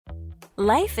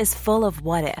Life is full of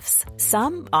what-ifs.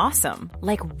 Some awesome,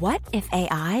 like what if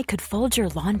AI could fold your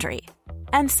laundry?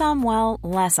 And some, well,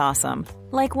 less awesome,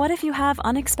 like what if you have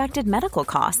unexpected medical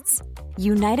costs?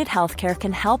 United Healthcare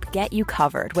can help get you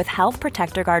covered with Health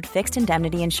Protector Guard fixed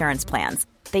indemnity insurance plans.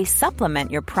 They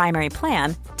supplement your primary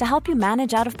plan to help you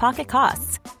manage out-of-pocket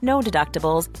costs. No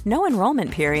deductibles, no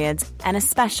enrollment periods, and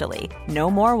especially no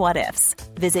more what-ifs.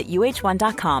 Visit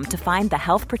uh1.com to find the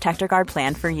Health Protector Guard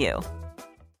plan for you.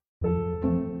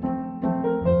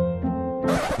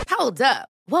 Hold up.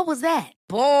 What was that?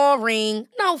 Boring.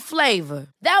 No flavor.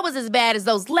 That was as bad as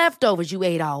those leftovers you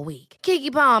ate all week.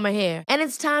 Keke Palmer here, and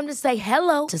it's time to say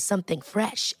hello to something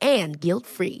fresh and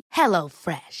guilt-free. Hello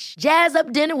Fresh. Jazz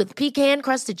up dinner with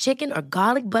pecan-crusted chicken or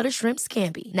garlic butter shrimp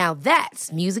scampi. Now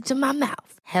that's music to my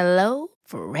mouth. Hello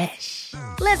Fresh.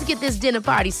 Let's get this dinner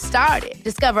party started.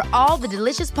 Discover all the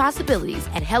delicious possibilities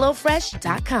at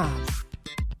hellofresh.com.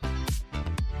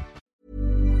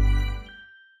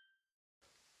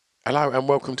 Hello and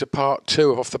welcome to part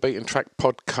 2 of Off the Beaten Track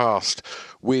podcast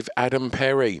with Adam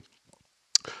Perry.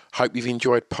 Hope you've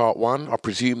enjoyed part 1. I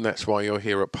presume that's why you're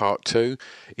here at part 2.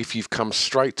 If you've come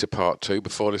straight to part 2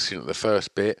 before listening to the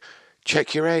first bit,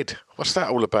 check your head. What's that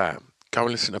all about? Go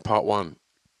and listen to part 1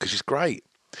 because it's great.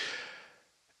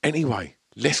 Anyway,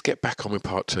 let's get back on with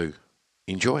part 2.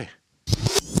 Enjoy.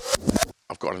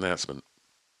 I've got an announcement.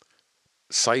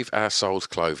 Save Our Souls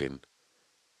Clothing.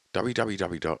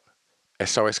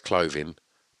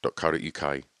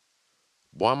 www.sosclothing.co.uk.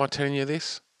 Why am I telling you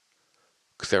this?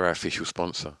 Because they're our official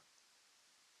sponsor.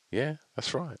 Yeah,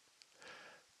 that's right.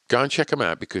 Go and check them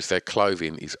out because their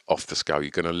clothing is off the scale. You're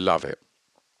going to love it.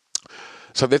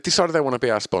 So they've decided they want to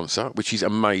be our sponsor, which is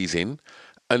amazing.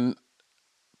 And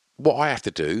what I have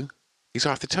to do is I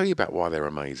have to tell you about why they're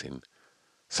amazing.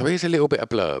 So here's a little bit of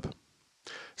blurb.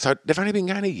 So they've only been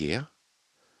going a year.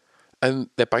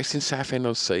 And they're based in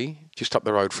Southend-on-Sea, just up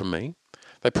the road from me.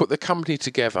 They put the company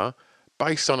together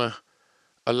based on a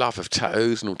love of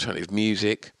tattoos and alternative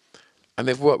music. And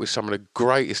they've worked with some of the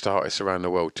greatest artists around the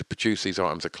world to produce these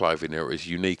items of clothing that are as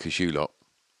unique as you lot.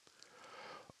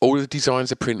 All of the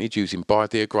designs are printed using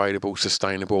biodegradable,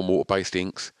 sustainable and water-based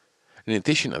inks. In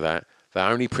addition to that, they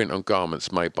only print on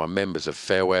garments made by members of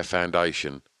Fair Wear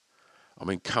Foundation. I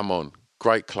mean, come on,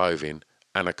 great clothing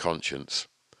and a conscience.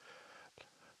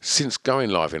 Since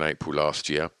going live in April last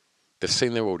year, they've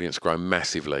seen their audience grow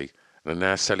massively and are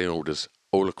now selling orders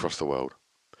all across the world.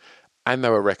 And they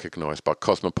were recognised by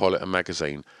Cosmopolitan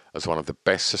magazine as one of the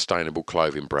best sustainable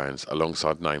clothing brands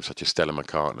alongside names such as Stella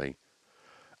McCartney.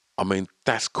 I mean,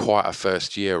 that's quite a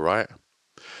first year, right?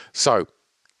 So,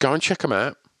 go and check them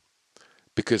out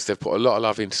because they've put a lot of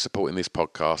love into supporting this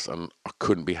podcast and I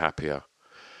couldn't be happier.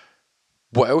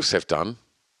 What else they've done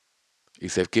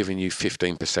is they've given you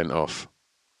 15% off.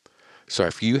 So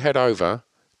if you head over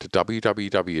to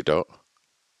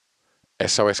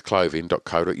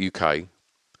www.sosclothing.co.uk,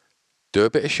 do a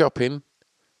bit of shopping,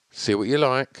 see what you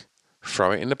like,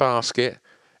 throw it in the basket,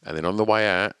 and then on the way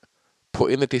out,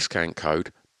 put in the discount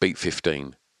code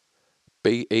BEAT15,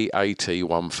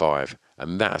 BEAT15,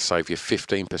 and that'll save you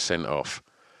 15% off.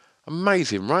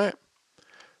 Amazing, right?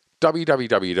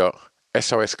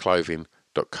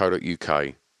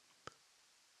 www.sosclothing.co.uk.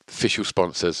 Official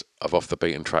sponsors of Off the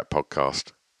Beaten Track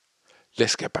podcast.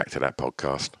 Let's get back to that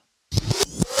podcast.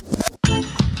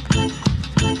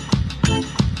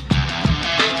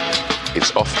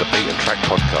 It's Off the Beaten Track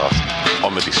podcast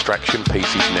on the Distraction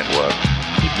Pieces Network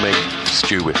with me,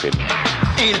 Stu Whiffin.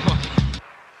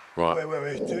 Right.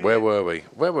 Where were we?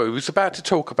 We was about to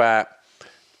talk about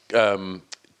Duran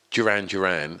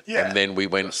Duran, yeah, and then we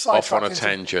went off on a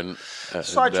tangent.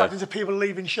 Sidetracked into people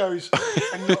leaving shows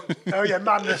and not,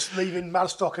 Madness leaving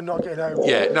Madstock and not getting home.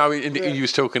 Yeah, no, you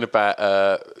was talking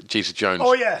about Jesus Jones.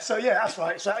 Oh yeah, so yeah, that's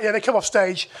right. So yeah, they come off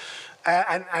stage,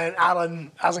 and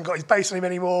Alan hasn't got his bass on him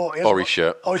anymore. Or his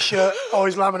shirt. Or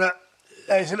his laminate.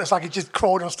 It looks like he just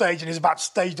crawled on stage and he's about to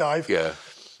stage dive. Yeah.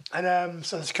 And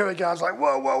so the security guard's like,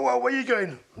 whoa, where are you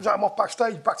going? He's like, I'm off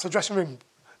backstage, back to the dressing room.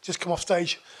 Just come off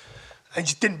stage. And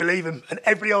just didn't believe him. And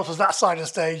everybody else was that side of the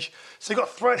stage. So he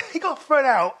got thrown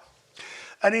out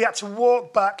and he had to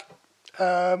walk back.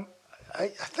 I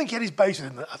think he had his bass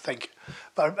with him,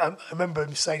 But I remember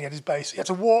him saying he had his bass. He had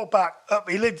to walk back up.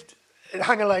 He lived in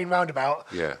Hanger Lane roundabout.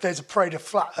 Yeah. There's a parade of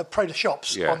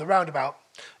shops on the roundabout.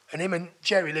 And him and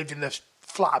Jerry lived in the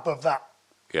flat above that.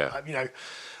 Yeah.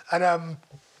 And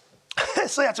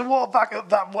so he had to walk back up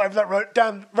that road,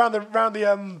 down round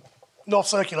the North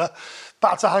Circular,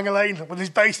 back to Hanger Lane with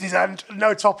his bass in his hand,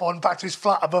 no top on, back to his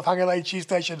flat above Hanger Lane Tube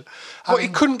Station. He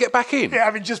couldn't get back in? Yeah,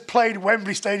 having just played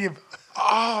Wembley Stadium.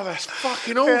 Oh, that's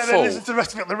fucking awful. Yeah, and then listen to the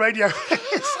rest of it on the radio.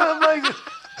 It's so amazing.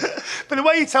 But the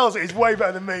way he tells it is way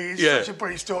better than me. It's such a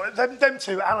brilliant story. Them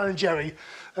two, Alan and Jerry,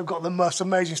 have got the most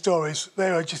amazing stories. They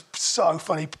are just so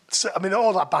funny. I mean,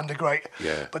 all that band are great.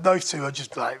 Yeah. But those two are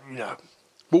just like,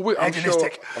 Well, I'm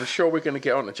hedonistic. sure we're going to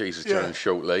get on to Jesus Jones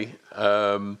shortly.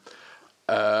 All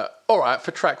right,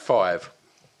 for track 5.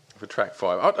 Do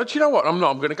you know what? I'm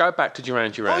not. I'm going to go back to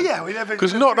Duran Duran. Oh, yeah. We never...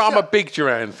 Because not that I'm a big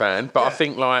Duran fan, but I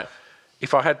think, like,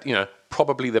 if I had,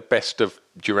 probably the best of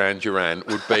Duran Duran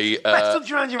would be... best of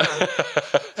Duran Duran.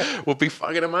 would be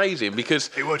fucking amazing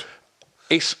because... It would.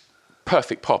 It's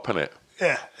perfect pop, isn't it?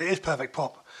 Yeah, it is perfect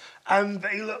pop. And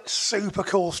he looks super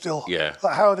cool still. Yeah.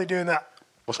 Like, how are they doing that?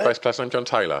 What's the bass player's name? John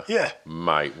Taylor? Yeah.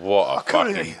 Mate, what a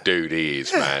fucking dude he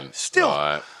is, man. Still.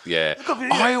 Like, yeah.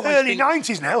 Early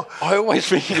 90s now. I always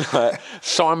think like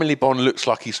Simon Le Bon looks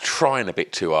like he's trying a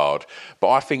bit too hard,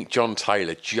 but I think John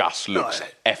Taylor just looks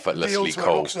effortlessly the ultimate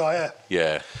cool. rock star,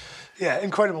 Yeah. Yeah,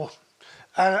 incredible.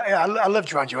 I love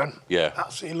Duran Duran. Yeah.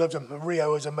 Absolutely loved him.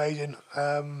 Rio was amazing.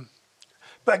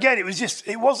 But again,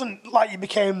 it wasn't like you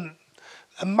became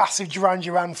a massive Duran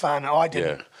Duran fan. I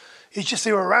didn't. Yeah. He's just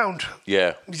they were around.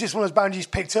 Yeah. He's just one of those bands you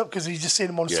just picked up because he's just seen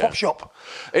them on Swap Shop.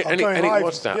 And it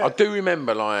was that. I do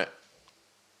remember, like,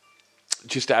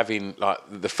 just having, like,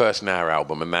 the first Now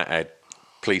album, and that had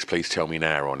Please, Please Tell Me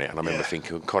Now on it. And I remember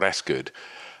thinking, God, that's good.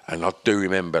 And I do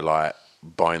remember, like,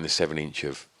 buying the 7-inch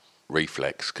of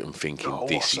Reflex and thinking,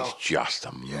 this is just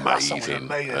amazing.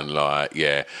 And, like,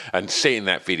 and seeing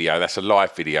that video, that's a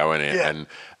live video, isn't it? Yeah.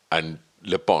 And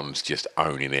Le Bon's just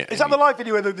owning it. Is that the live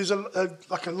video where there's a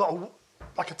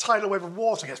tidal wave of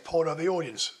water gets poured over the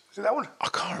audience? Is it that one? I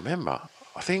can't remember.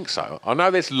 I think so. I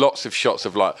know there's lots of shots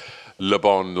of like Le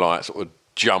Bon like sort of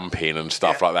jumping and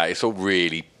stuff like that. It's all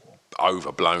really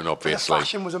overblown, obviously. The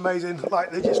fashion was amazing.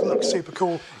 Like they just looked super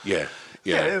cool. Yeah.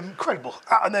 Incredible.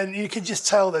 And then you could just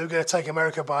tell they were going to take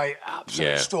America by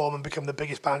absolute storm and become the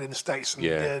biggest band in the States.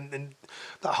 And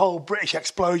that whole British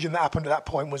explosion that happened at that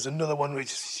point was another one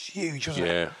which is huge, wasn't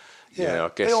it? Yeah, I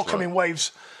guess they all come in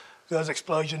waves, those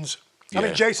explosions. I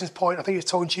think Jason's point, I think he was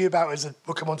talking to you about, is that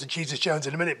we'll come on to Jesus Jones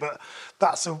in a minute, but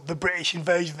that's the British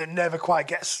invasion that never quite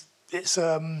gets its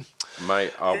coverage.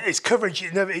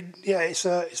 It's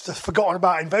the forgotten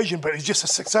about invasion, but it's just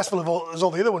as successful as all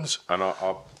the other ones. And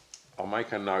I'll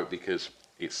make a note because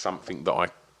it's something that I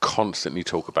constantly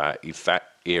talk about, is that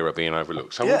era being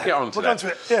overlooked. So we'll get on to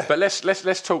that. But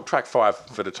let's talk track 5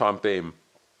 for the time being,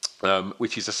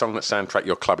 which is a song that soundtracked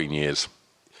your clubbing years.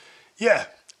 Yeah,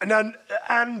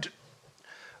 and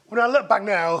when I look back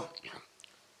now,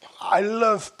 I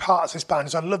love parts of this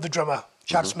band. So I love the drummer,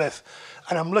 Chad Smith,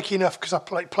 and I'm lucky enough because I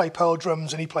play Pearl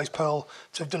drums and he plays Pearl.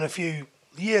 So I've done a few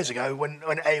years ago when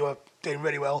A were doing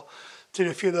really well. Did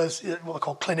a few of those what they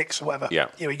call clinics or whatever. Yeah,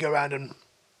 we go around and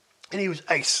he was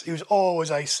ace. He was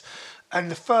always ace. And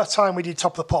the first time we did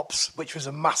Top of the Pops, which was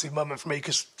a massive moment for me,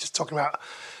 because just talking about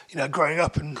growing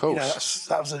up and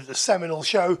that was a seminal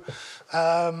show.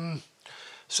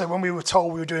 So when we were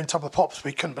told we were doing Top of the Pops,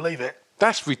 we couldn't believe it.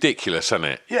 That's ridiculous, isn't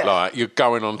it? Yeah. Like, you're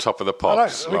going on Top of the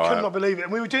Pops. I know, we could not believe it.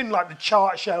 And we were doing like the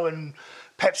chart show and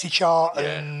Pepsi chart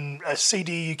and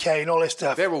CD UK and all this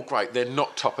stuff. They're all great. They're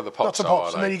not Top of the Pops, not Top of the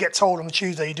Pops. And then you get told on the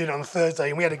Tuesday, you do it on the Thursday.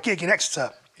 And we had a gig in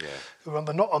Exeter. Yeah. We were on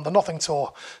the Nothing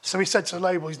tour. So we said to the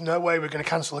label, there's no way we're going to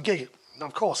cancel the gig. And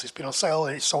of course, it's been on sale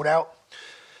and it's sold out.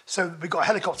 So we got a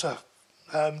helicopter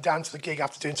down to the gig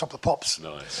after doing Top of the Pops.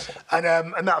 Nice. And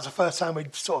that was the first time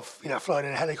we'd sort of flown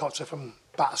in a helicopter from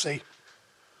Battersea.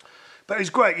 But it was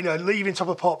great, leaving Top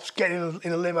of the Pops, getting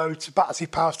in a limo to Battersea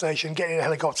Power Station, getting in a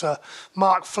helicopter.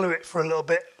 Mark flew it for a little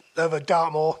bit over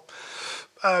Dartmoor.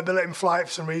 They let him fly it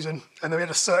for some reason. And then we had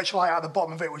a searchlight out the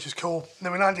bottom of it, which was cool. And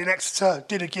then we landed in Exeter,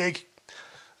 did a gig.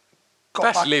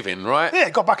 That's back. Living, right? Yeah,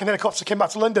 got back in the helicopter, came back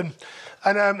to London.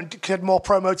 And had more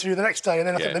promo to do the next day. And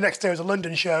then I think the next day was a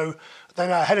London show.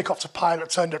 Then a helicopter pilot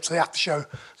turned up to the after show.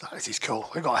 Like, this is cool.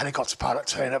 We've got a helicopter pilot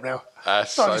turning up now.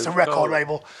 It's not just a record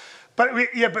label. But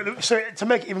so to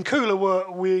make it even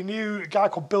cooler, we knew a guy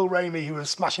called Bill Ramey, who was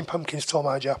Smashing Pumpkins tour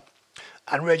manager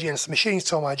and Rage Against the Machine's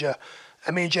tour manager.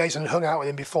 And me and Jason hung out with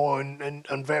him before and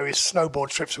on various snowboard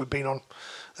trips we'd been on.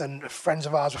 And friends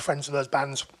of ours were friends of those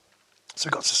bands. So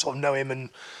we got to sort of know him.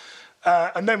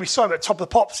 And then we saw him at Top of the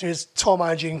Pops. He was tour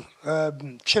managing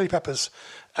Chili Peppers.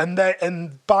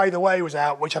 And By the Way was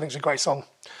out, which I think is a great song.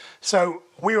 So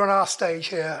we were on our stage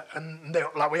here, and they,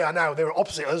 like we are now, they were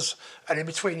opposite us. And in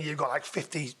between you've got like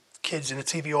 50 kids in the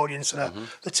TV audience and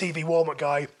the TV warm-up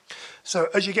guy. So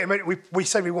as you're getting ready, we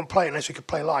said we wouldn't play unless we could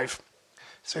play live.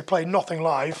 So we played Nothing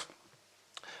live.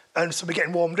 and so we're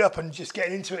getting warmed up and just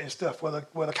getting into it and stuff where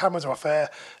the cameras are off air,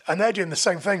 and they're doing the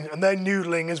same thing, and they're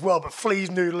noodling as well, but Flea's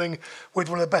noodling with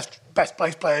one of the best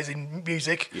bass players in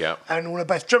music, and one of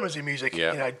the best drummers in music.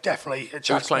 You know, definitely.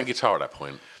 Who was playing guitar at that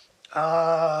point?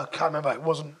 Can't remember. It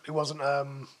wasn't. Who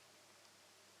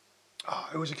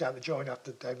was the guy that joined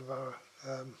after David Vara?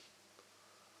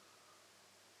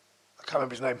 I can't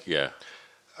remember his name. Yeah.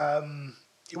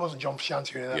 It wasn't John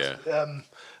Frusciante or anything.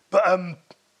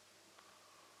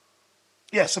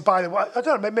 Yeah. So by the way, I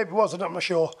don't know, maybe it was, I'm not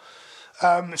sure.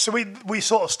 So we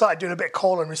sort of started doing a bit of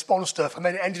call and response stuff, and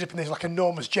then it ended up in this like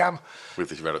enormous jam. With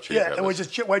the Red Hot Chili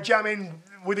Peppers. And we're jamming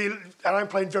and I'm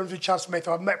playing drums with Chance Smith,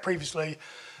 who I've met previously,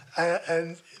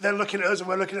 and they're looking at us and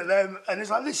we're looking at them, and it's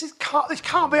like, this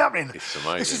can't be happening. It's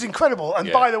amazing. This is incredible.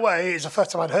 And by the way, it's the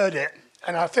first time I'd heard it,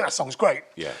 and I think that song's great.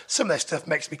 Yeah. Some of their stuff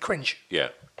makes me cringe. Yeah.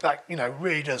 Like,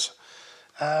 really does.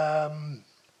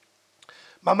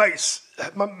 My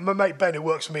mate Ben, who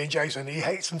works for me and Jason, he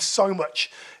hates them so much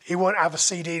he won't have a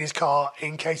CD in his car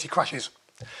in case he crashes.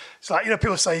 It's like,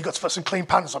 people say you've got to put some clean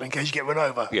pants on in case you get run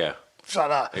over. Yeah. It's like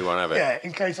that. He won't have it. Yeah,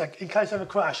 in case I have a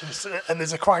crash and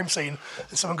there's a crime scene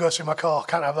and someone goes through my car,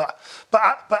 can't have that. But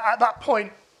at that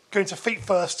point, going to Feet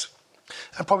First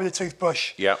and probably the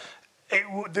Toothbrush. Yeah.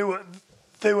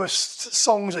 There were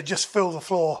songs that just filled the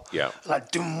floor. Yeah. Like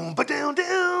doom ba down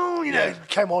down,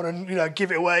 came on and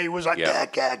Give It Away was like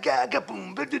ga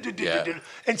boom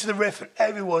into the riff, and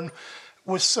everyone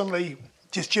was suddenly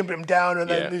just jumping them down, and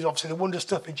then there's obviously the Wonder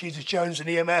stuff in Jesus Jones and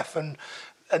EMF, and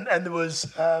there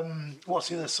was what's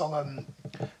the other song?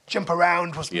 Jump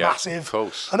Around was massive. Of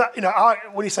course. And that,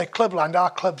 when you say Clubland, our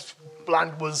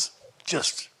Clubland was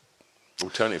just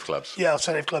alternative clubs. Yeah,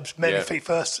 alternative clubs. Maybe Feet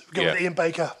First. Go with Ian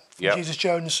Baker from Jesus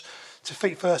Jones to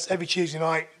Feet First every Tuesday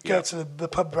night. Go to the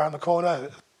pub around the corner.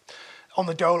 On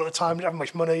the dole at the time, didn't have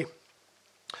much money.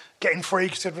 Getting free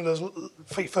considering those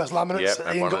Feet First laminates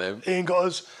that Ian got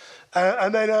us.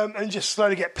 And then and just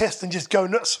slowly get pissed and just go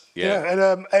nuts. Yeah.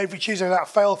 And every Tuesday night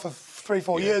failed for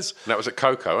 3-4 years. And that was at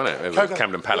Coco, wasn't it? It was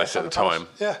Camden Palace at the time.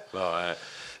 Yeah.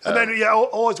 And then I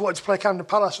always wanted to play Camden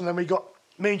Palace, and then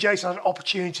me and Jason had an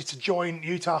opportunity to join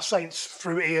Utah Saints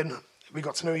through Ian. We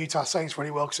got to know Utah Saints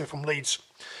really well because they're from Leeds,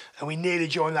 and we nearly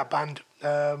joined that band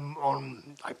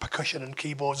on like percussion and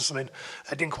keyboards or something.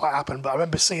 It didn't quite happen, but I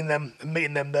remember seeing them and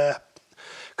meeting them there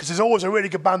because there's always a really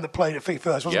good band that played at Feet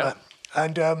First, wasn't there?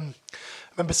 And I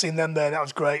remember seeing them there. That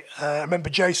was great. I remember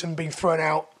Jason being thrown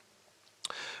out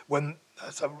when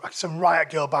some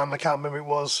Riot Girl band, I can't remember who it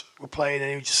was, were playing,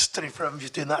 and he was just stood in front of them,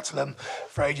 just doing that to them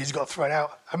for ages. He got thrown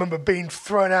out. I remember being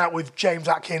thrown out with James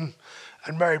Atkin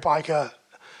and Mary Biker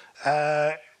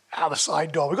out the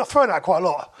side door. We got thrown out quite a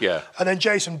lot. Yeah. And then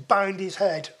Jason banged his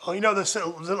head. Those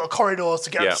little corridors to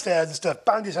get up the stairs and stuff.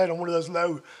 Banged his head on one of those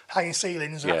low hanging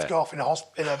ceilings and had to go off in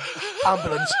an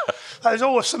ambulance. There's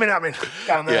always something happening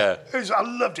down there. I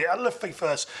loved it. I loved Feet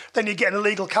First. Then you get an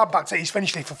illegal cab back to East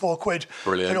Finchley for £4.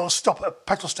 Brilliant. And he'll stop at a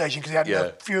petrol station because he had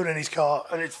no fuel in his car,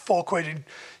 and it's £4. And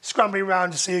scrambling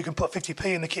around to see who can put 50p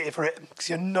in the kitty for it because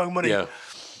he had no money. Yeah,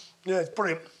 it's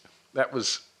brilliant. That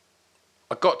was.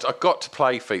 I got to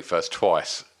play Feet First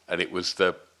twice, and it was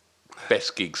the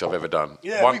best gigs I've ever done.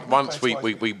 Yeah, once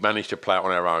we managed to play it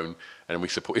on our own, and we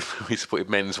supported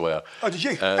Menswear. Oh, did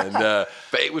you? And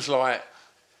but it was like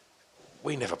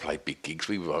we never played big gigs.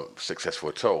 We weren't successful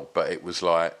at all. But it was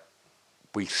like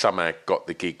we somehow got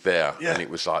the gig there, and it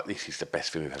was like this is the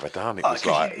best thing we've ever done. It was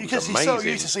like it was amazing. You're so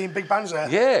used to seeing big bands there.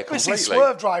 Yeah, completely. We see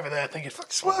Swerve Driver there, thinking,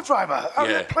 "Fuck Swerve Driver! Oh,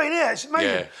 they're playing here. It's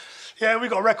amazing." Yeah, we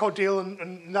got a record deal,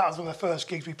 and that was one of the first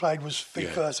gigs we played was Feet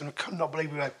First, and I could not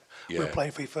believe we were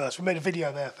playing Feet First. We made a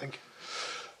video there, I think.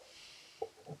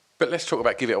 But let's talk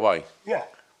about Give It Away. Yeah.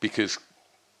 Because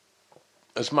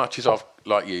as much as I've,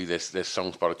 like you, there's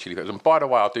songs by the Chili Peppers, and by the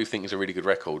way, I do think it's a really good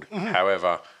record. Mm-hmm.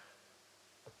 However,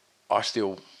 I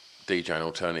still DJ in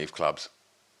alternative clubs.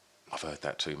 I've heard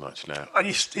that too much now. And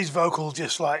his vocals,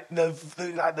 just like the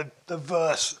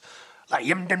verse. Like,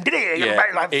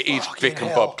 it is Vic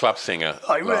and Bob Club Singer.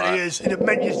 Oh, it really is. And it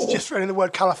meant you're just throwing in the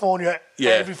word California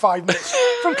every 5 minutes.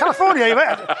 From California, you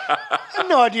I had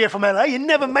no idea from LA. You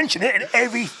never mention it in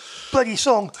every bloody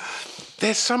song.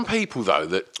 There's some people, though,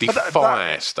 that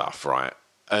defy stuff, right?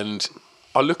 And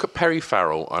I look at Perry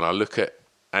Farrell and I look at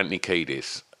Anthony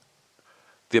Kiedis.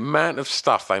 The amount of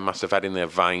stuff they must have had in their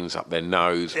veins, up their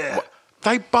nose. Yeah.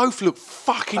 They both look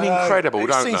fucking incredible,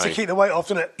 don't they? It seems to keep the weight off,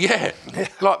 doesn't it? Yeah.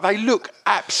 Like, they look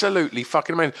absolutely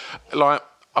fucking amazing. Like,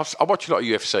 I watch a lot of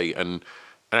UFC, and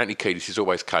Anthony Kiedis is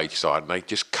always cage side, and they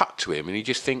just cut to him, and you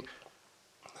just think,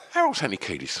 how old's Anthony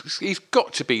Kiedis? He's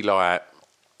got to be like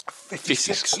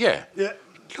 56. Yeah.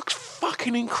 looks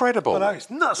fucking incredible. I know, it's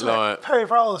nuts, Like- mate. Perry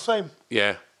Farrell the same.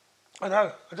 Yeah. I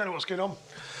know. I don't know what's going on.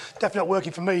 Definitely not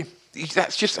working for me.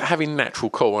 That's just having natural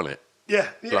cool, isn't it? Yeah,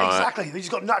 Like- exactly. He's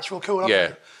got natural cool.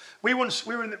 Yeah. We used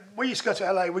to go to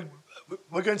LA.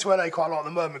 We're going to LA quite a lot at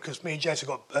the moment because me and Jason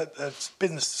got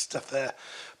business stuff there.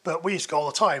 But we used to go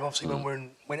all the time, obviously, when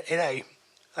we're in A.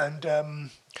 And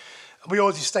we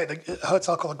always used to stay at a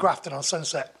hotel called the Grafton on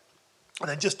Sunset. And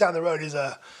then just down the road is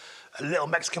a little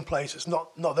Mexican place. It's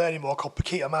not there anymore, called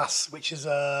Paquita Mas, which is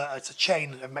it's a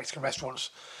chain of Mexican restaurants.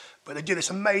 But they do this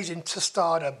amazing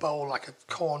tostada bowl, like a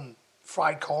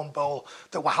fried corn bowl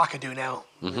that Oaxaca do now.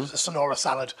 It's a Sonora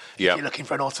salad. Yeah. If you're looking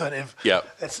for an alternative. Yeah.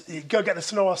 You go get the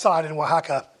Sonora salad in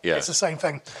Oaxaca. Yeah. It's the same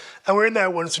thing. And we're in there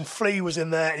once, and Flea was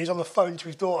in there, and he's on the phone to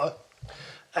his daughter.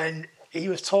 And he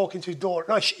was talking to his daughter.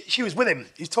 No, she was with him.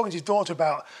 He's talking to his daughter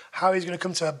about how he's going to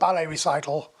come to a ballet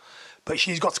recital, but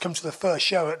she's got to come to the first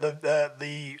show at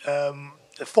the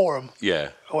Forum. Yeah.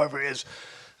 Whoever it is.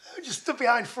 I just stood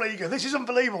behind Flea going, this is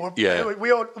unbelievable. Yeah. We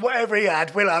all, whatever he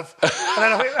had, we'll have. And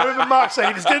then I remember Mark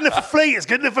saying, it's good enough for Flea, it's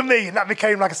good enough for me. And that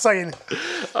became like a saying.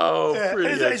 Oh, Yeah,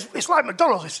 brilliant. it's like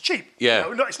McDonald's, it's cheap. Yeah.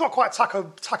 You know, it's not quite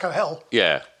taco hell,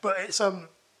 Yeah. but it's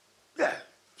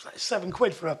it's like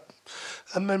 £7 for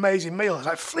an amazing meal. It's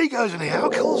like, Flea goes in here, how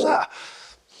cool is that?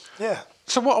 Yeah.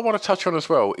 So what I want to touch on as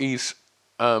well is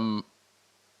the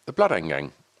Bloodhound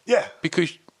Gang. Yeah.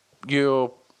 Because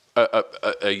you're...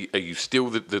 are you still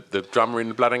the drummer in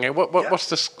the Bloodhound Gang? What's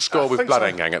the score I with think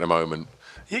Bloodhound so. Gang at the moment?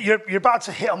 You're about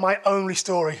to hit on my only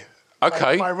story.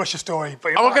 Okay. My Russia story.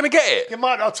 But Am I going to get it? You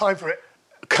might not have time for it.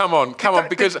 Come on,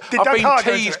 because did I've Dan been Carr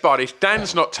go into teased it? by this.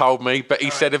 Dan's not told me, but he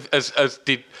said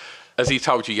as he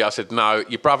told you. I said no.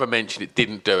 Your brother mentioned it,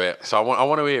 didn't do it. So I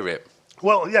want to hear it.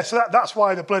 Well, yeah, so that's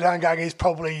why the Bloodhound Gang is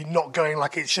probably not going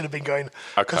like it should have been going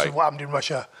because Okay. of what happened in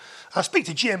Russia. I speak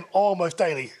to Jim almost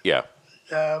daily, Yeah.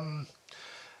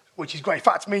 which is great. In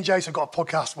fact, me and Jason got a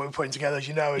podcast we're putting together, as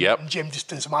you know, and, Yep. and Jim just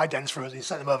did some idents for us. He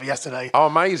sent them over yesterday. Oh,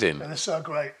 amazing. And they're so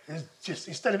great. It's just,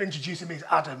 instead of introducing me as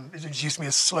Adam, he's introduced me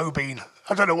as Slow Bean.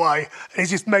 I don't know why. And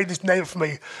he's just made this name for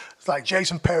me. It's like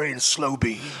Jason Perry and Slow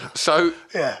Bean. So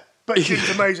Yeah. But Jim's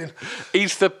amazing.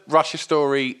 is the Russia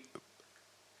story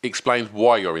explains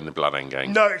why you're in the Bloodhound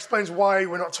Gang? No, it explains why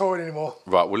we're not touring anymore.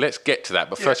 Right. Well, let's get to that.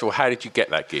 But first of all, how did you get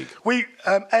that gig? We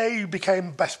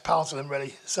became best pals with them,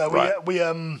 really. So Right.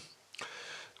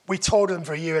 we toured them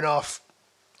for a year and a half,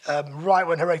 right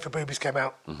when Hooray for Boobies came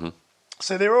out. Mm-hmm.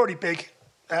 So they were already big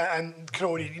and could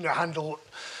already handle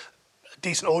a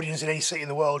decent audience in any city in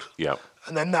the world. Yeah.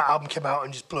 And then that album came out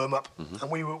and just blew them up, and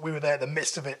we were there in the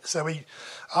midst of it. So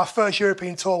our first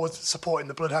European tour was supporting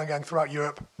the Bloodhound Gang throughout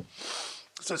Europe.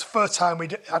 So it's the first time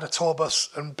we'd had a tour bus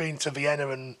and been to Vienna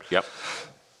and Yep.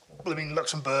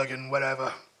 Luxembourg and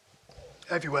wherever,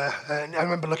 everywhere. And I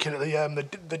remember looking at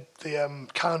the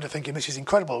calendar, thinking this is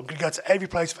incredible. I'm going to go to every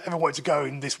place I've ever wanted to go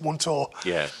in this one tour.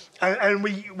 Yeah. And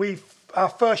our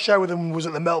first show with them was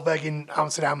at the Melkweg in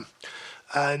Amsterdam,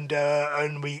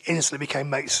 and we instantly became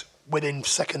mates within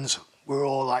seconds. We were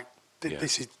all like,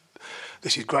 this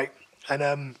is great.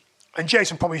 And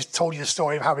Jason probably told you the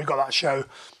story of how we got that show.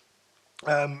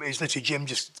 It's literally Jim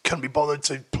just couldn't be bothered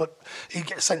to he'd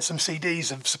get sent some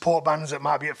CDs of support bands that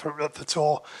might be up for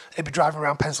tour. He'd be driving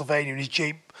around Pennsylvania in his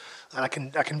Jeep, and I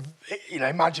can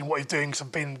imagine what he's doing because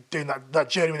I've been doing that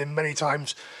journey with him many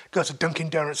times. Goes to Dunkin'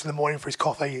 Donuts in the morning for his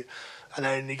coffee, and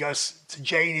then he goes to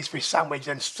Janie's for his sandwich,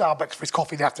 then Starbucks for his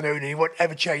coffee in the afternoon, and he won't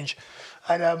ever change.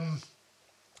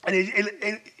 And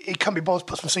he couldn't be bothered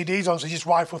to put some CDs on, so he just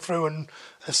rifled through and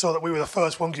saw that we were the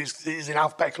first one because it's in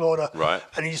alphabetical order. Right.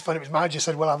 And he just phoned up his manager and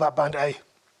said, "Well, I'll have that band A." And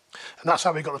that's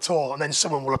how we got the tour. And then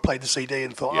someone will have played the CD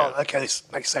and thought, Yeah. "Oh, okay, this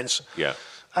makes sense." Yeah.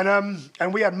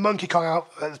 And we had Monkey Kong out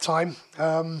at the time,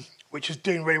 which was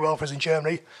doing really well for us in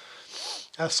Germany.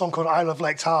 A song called "I Love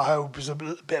Lake Tahoe" was a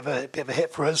bit of a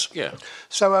hit for us. Yeah.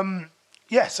 So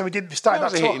so we started That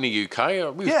was that a tour. hit in the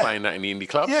UK. We were Yeah. playing that in the indie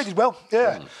clubs. Yeah, it did well.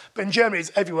 Yeah, but in Germany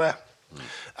it's everywhere.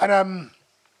 And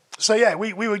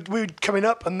we were coming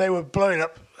up and they were blowing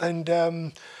up, and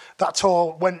that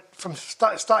tour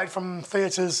started from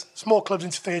theatres, small clubs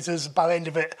into theatres. By the end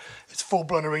of it, it's full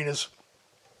blown arenas,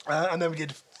 and then we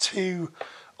did 2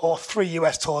 or 3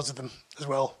 US tours with them as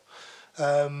well.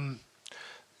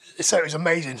 So it was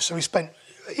amazing. So we spent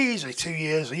easily 2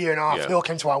 years, a year and a half. Yeah. They all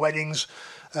came to our weddings.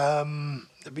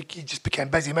 We just became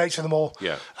busy mates with them all.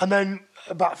 Yeah. And then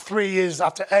about 3 years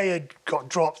after A had got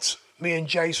dropped, me and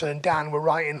Jason and Dan were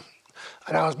writing,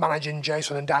 and I was managing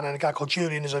Jason and Dan and a guy called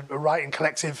Julian as a writing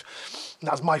collective. And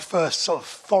that was my first sort of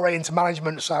foray into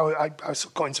management, so I sort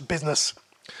of got into business.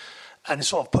 and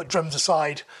sort of put drums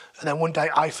aside. And then one day,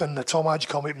 Ivan, the tour manager,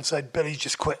 called me up and said, "Billy's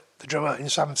just quit, the drummer in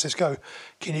San Francisco.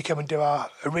 Can you come and do our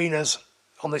arenas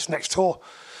on this next tour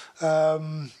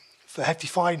for hefty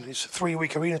fine? It's a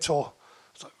 3-week arena tour." I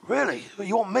was like, "Really?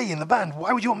 You want me in the band?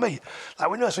 Why would you want me?" Like,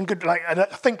 we know some good, like, and I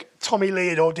think Tommy Lee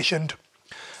had auditioned.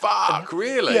 Fuck,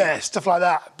 really? Yeah, stuff like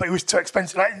that. But it was too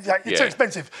expensive. Like it's too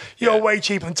expensive. You're way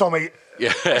cheaper than Tommy.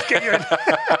 Yeah. Let's get you in.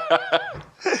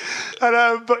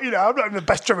 And, but, you know, I'm not even the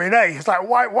best drummer in A. It's like,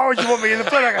 why would you want me in the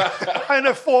band? I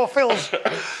know 4 fills.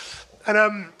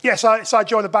 And, so I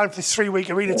joined the band for this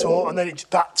 3-week arena tour, and then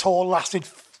that tour lasted,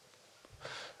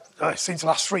 it seemed to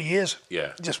last 3 years.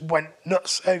 Yeah. It just went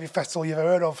nuts. Every festival you've ever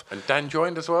heard of. And Dan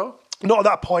joined as well? Not at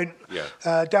that point.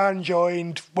 Yeah. Dan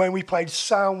joined when we played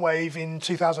Soundwave in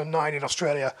 2009 in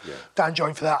Australia. Yeah. Dan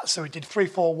joined for that. So we did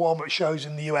 3-4 warm-up shows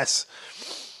in the US.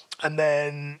 And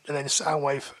then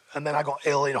Soundwave. And then I got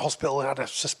ill in a hospital and had a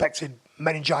suspected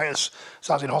meningitis.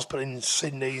 So I was in hospital in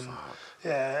Sydney. And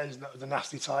yeah, it was a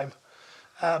nasty time.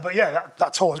 But yeah,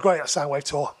 that tour was great, that Soundwave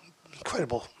tour.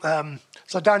 Incredible.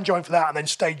 So Dan joined for that, and then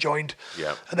Stade joined.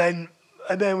 Yeah. And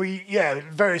then we,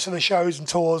 various other shows and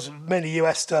tours, mainly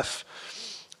US stuff.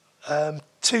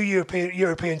 2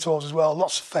 European tours as well,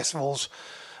 lots of festivals.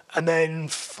 And then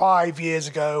 5 years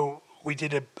ago, we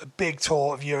did a big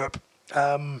tour of Europe.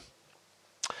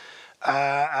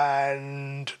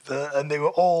 And they were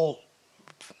all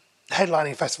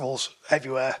headlining festivals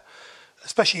everywhere,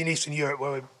 especially in Eastern Europe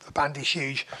where the band is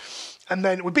huge. And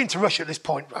then we've been to Russia at this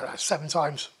point 7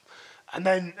 times. And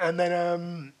then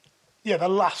the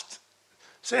last.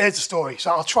 So here's the story.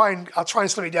 So I'll try and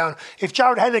slow it down. If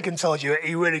Jared Hennigan tells you it,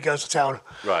 he really goes to town.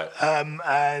 Right.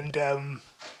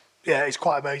 It's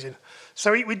quite amazing.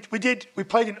 So we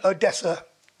played in Odessa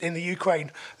in the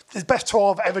Ukraine. The best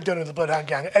tour I've ever done with the Bloodhound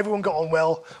Gang. Everyone got on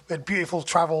well. We had beautiful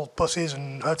travel buses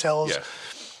and hotels. Yeah.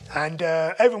 And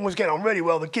everyone was getting on really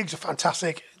well. The gigs are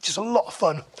fantastic. Just a lot of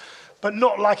fun. But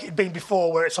not like it'd been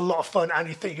before, where it's a lot of fun and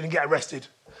you think you're going to get arrested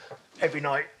every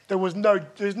night. There's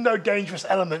no dangerous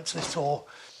element to this tour.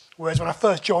 Whereas when I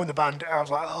first joined the band, I was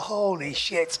like, oh, holy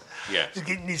shit. Yeah.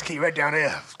 You need to keep your head down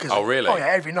here. Oh, really? Oh, yeah,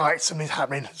 every night something's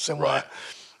happening somewhere.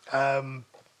 Right.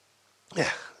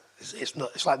 It's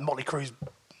not. It's like Motley Crue's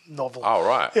novel. Oh,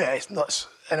 right. Yeah, it's nuts.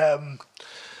 And,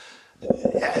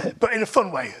 but in a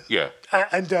fun way. Yeah.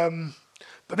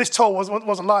 But this tour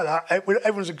wasn't like that.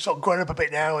 Everyone's sort of grown up a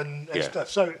bit now and stuff.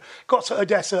 So got to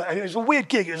Odessa, and it was a weird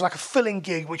gig. It was like a filling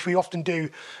gig, which we often do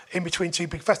in between 2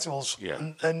 big festivals.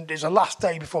 Yeah. And it's the last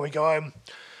day before we go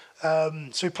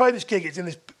home. So we played this gig. It's in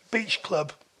this beach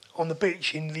club on the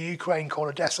beach in the Ukraine called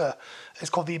Odessa. It's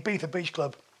called the Ibiza Beach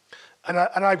Club. And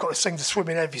I've got this thing to swim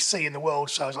in every sea in the world.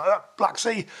 So I was like, Black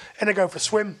Sea, in I go for a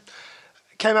swim.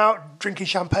 Came out drinking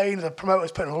champagne. The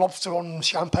promoters putting a lobster on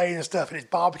champagne and stuff, and it's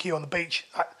barbecue on the beach.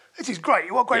 This is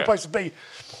great. What a great place to be.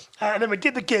 And then we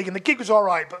did the gig, and the gig was all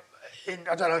right, but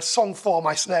in, song 4,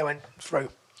 my snare went through.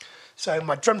 So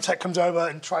my drum tech comes over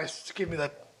and tries to give me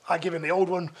I give him the old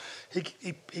one.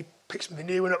 He picks me the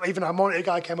new one up. Even our monitor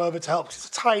guy came over to help. It's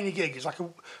a tiny gig. It's like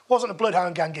wasn't a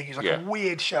Bloodhound Gang gig. It's like a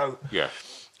weird show. Yeah.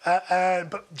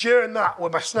 But during that,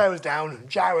 when my snare was down,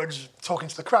 Jared's talking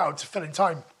to the crowd to fill in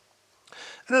time.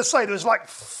 And as I say, there was like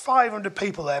 500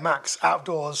 people there, max,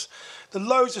 outdoors. There were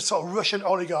loads of sort of Russian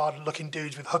oligarch-looking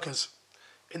dudes with hookers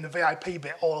in the VIP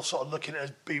bit, all sort of looking at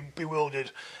us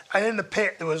bewildered. And in the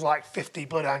pit, there was like 50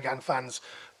 Bloodhound Gang fans.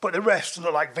 But the rest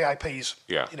looked like VIPs.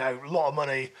 Yeah. You know, a lot of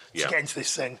money to get into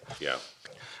this thing. Yeah.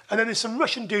 And then there's some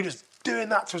Russian dude that's doing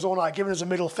that to us all night, giving us a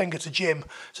middle finger to Jim.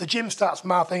 So Jim starts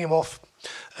mouthing him off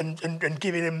and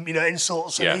giving him,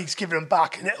 insults, and he's giving them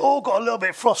back. And it all got a little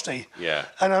bit frosty. Yeah.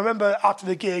 And I remember after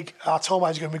the gig, our tour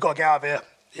manager going, we've got to get out of here.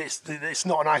 It's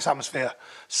not a nice atmosphere.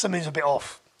 Something's a bit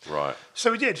off. Right.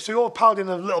 So we did. So we all piled in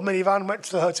a little minivan, went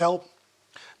to the hotel.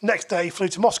 Next day, flew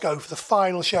to Moscow for the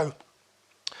final show.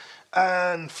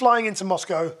 And flying into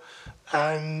Moscow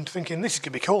and thinking, this is going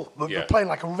to be cool. We're playing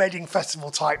like a Reading Festival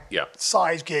type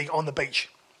size gig on the beach,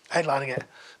 headlining it.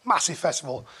 Massive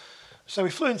festival. So we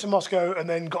flew into Moscow and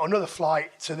then got another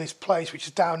flight to this place, which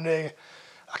is down near,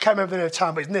 I can't remember the name of the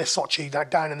town, but it's near Sochi, like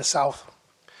down in the south.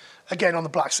 Again, on the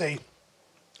Black Sea,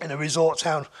 in a resort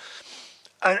town.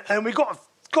 And we got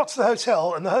to the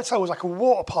hotel, and the hotel was like a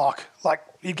water park, like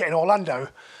you get in Orlando,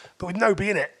 but with nobody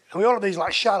in it. And we all had these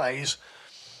like chalets.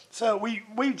 So we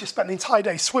just spent the entire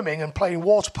day swimming and playing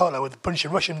water polo with a bunch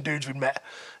of Russian dudes we'd met.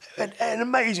 An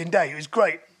amazing day. It was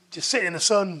great. Just sitting in the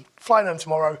sun, flying home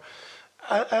tomorrow.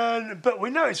 But we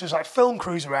noticed there was like film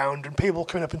crews around and people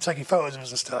coming up and taking photos of us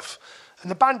and stuff. And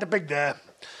the band are big there,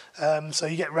 so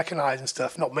you get recognised and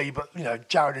stuff. Not me, but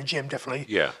Jared and Jim definitely.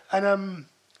 Yeah. And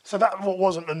So that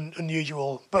wasn't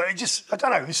unusual, but it just, I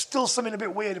don't know, there's still something a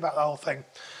bit weird about the whole thing.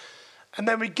 And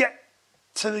then we get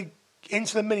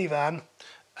into the minivan,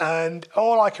 and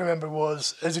all I can remember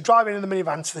was, as we're driving in the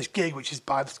minivan to this gig, which is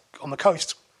on the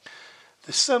coast,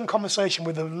 there's some conversation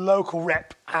with the local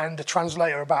rep and a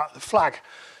translator about the flag,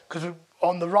 because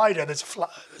on the rider there's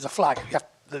a flag.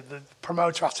 The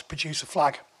promoter has to produce a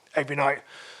flag every night,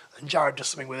 and Jared does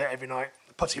something with it every night.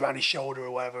 Puts it around his shoulder or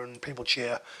whatever, and people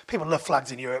cheer. People love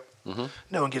flags in Europe. Mm-hmm.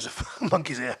 No one gives a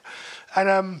monkey's ear.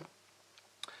 And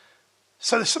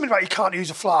so there's something about you can't use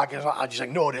a flag. I just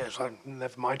ignored it. So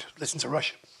never mind. Listen to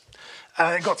Rush.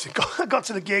 And it got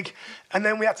to the gig, and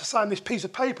then we had to sign this piece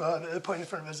of paper that they put in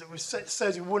front of us that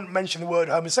says we wouldn't mention the word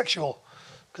homosexual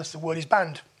because the word is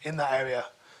banned in that area,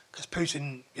 because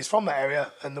Putin is from that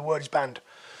area and the word is banned.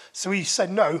 So we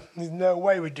said no. There's no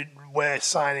way we're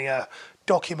signing a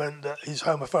document that is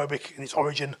homophobic in its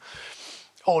origin,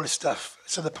 all this stuff.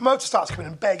 So the promoter starts coming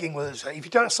and begging with us, if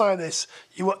you don't sign this,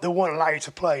 they won't allow you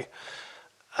to play.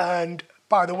 And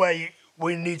by the way,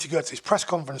 we need to go to this press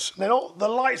conference. And then all the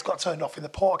lights got turned off in the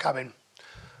port cabin.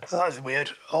 So that was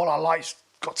weird. All our lights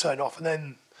got turned off, and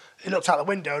then he looked out the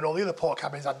window and all the other port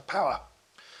cabins had power.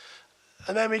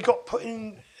 And then we got put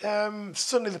in,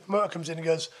 suddenly the promoter comes in and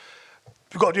goes,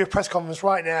 we've got to do a press conference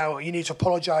right now. You need to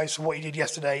apologise for what you did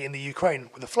yesterday in the Ukraine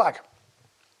with the flag.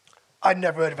 I'd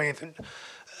never heard of anything.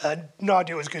 No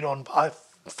idea what was going on. But I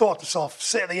thought to myself,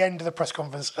 sit at the end of the press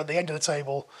conference, at the end of the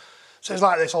table. So it's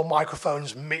like this, all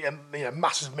microphones,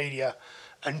 masses of media,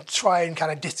 and try and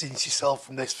kind of distance yourself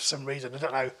from this for some reason. I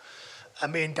don't know.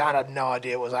 And me and Dan had no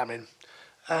idea what was happening.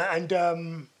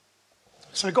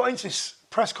 So we got into this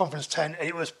press conference tent, and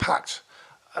it was packed.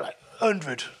 Like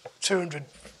 100, 200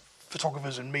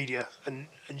 photographers and media and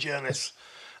journalists,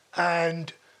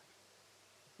 and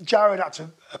Jared had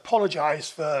to apologise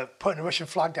for putting a Russian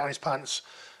flag down his pants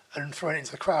and throwing it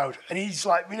into the crowd. And he's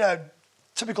like,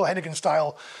 typical Hennigan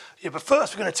style. Yeah, but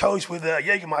first we're going to toast with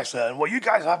Jägermeister, and you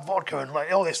guys have vodka, and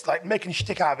like all this, like making a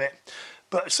shtick out of it.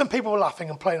 But some people were laughing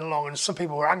and playing along, and some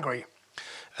people were angry.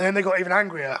 And then they got even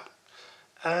angrier.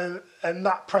 And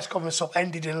that press conference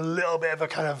ended in a little bit of a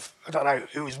kind of, I don't know,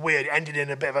 it was weird. It ended in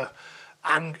a bit of a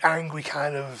angry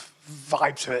kind of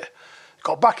vibe to it.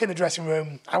 Got back in the dressing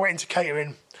room. I went into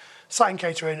catering, sat in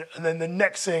catering, and then the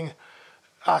next thing,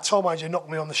 our tour manager knocked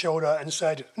me on the shoulder and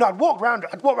said, no, I'd walk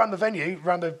around the venue,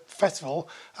 around the festival.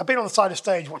 I'd been on the side of the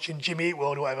stage watching Jimmy Eat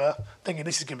World or whatever, thinking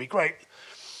this is going to be great.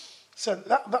 So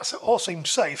that all seemed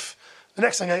safe. The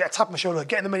next thing, I get a tap on my shoulder,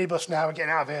 get in the minibus now, we're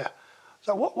getting out of here.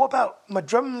 So what about my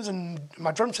drums and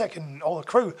my drum tech and all the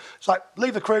crew? It's like,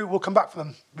 leave the crew, we'll come back for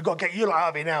them. We've got to get you lot out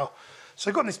of here now.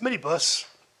 So I got in this minibus,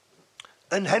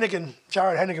 and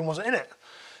Jared Hennigan wasn't in it.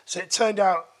 So it turned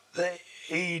out that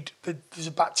there's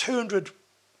about 200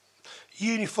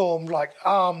 uniformed, like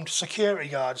armed security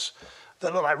guards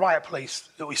that looked like riot police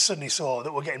that we suddenly saw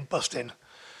that were getting bussed in.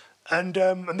 And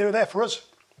they were there for us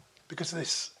because of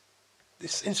this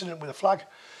incident with the flag.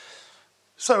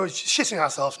 So we're shitting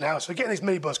ourselves now. So we get in this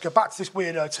minibus, go back to this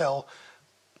weird hotel,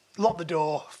 lock the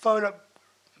door, phone up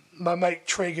my mate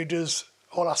Trig, who does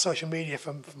all our social media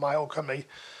for my old company,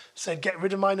 said, get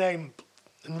rid of my name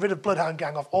and rid of Bloodhound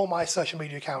Gang off all my social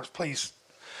media accounts, please.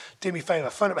 Do me a favour.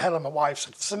 Phone up Helen, my wife,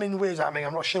 said something weird's happening,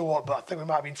 I'm not sure what, but I think we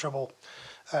might be in trouble.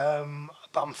 But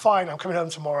I'm fine, I'm coming home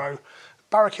tomorrow.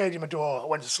 Barricaded my door, I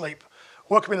went to sleep.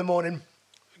 Woke up in the morning,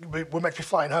 we're meant to be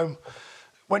flying home.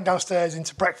 Went downstairs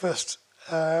into breakfast.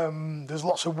 There's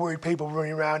lots of worried people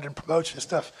running around and promoting and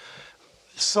stuff.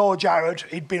 Saw Jared,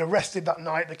 he'd been arrested that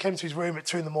night. They came to his room at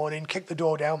 2 a.m, kicked the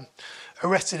door down,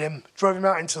 arrested him, drove him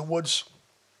out into the woods,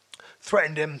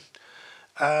 threatened him.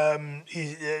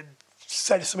 He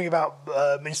said something about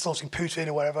insulting Putin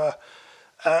or whatever,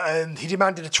 and he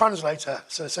demanded a translator.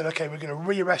 So they said, okay, we're going to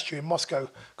re-arrest you in Moscow,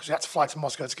 because we had to fly to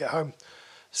Moscow to get home.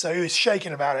 So he was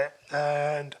shaking about it,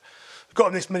 and got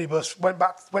on this minibus,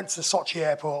 went to Sochi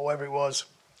airport, or wherever it was.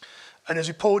 And as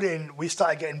we pulled in, we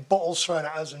started getting bottles thrown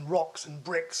at us and rocks and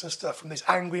bricks and stuff from this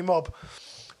angry mob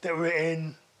that were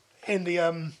in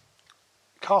the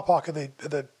car park of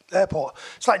the airport.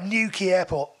 It's like Newquay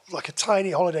Airport, like a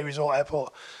tiny holiday resort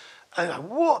airport. And I'm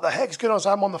like, what the heck's going on?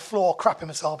 So I'm on the floor crapping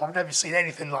myself. I've never seen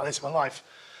anything like this in my life.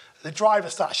 The driver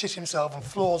starts shitting himself and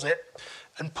floors it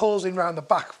and pulls in round the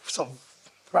back, sort of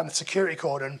around the security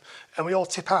cordon, and we all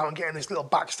tip out and get in this little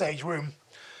backstage room.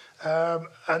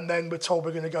 And then we're told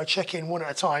we're going to go check in one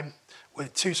at a time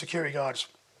with 2 security guards.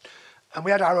 And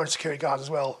we had our own security guards as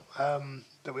well,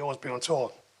 that we always bring on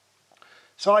tour.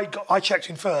 So I checked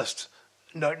in first,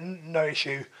 no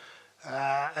issue,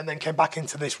 and then came back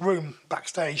into this room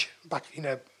backstage,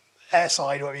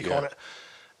 airside, whatever you call it.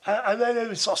 And then it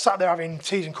was sort of sat there having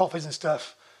teas and coffees and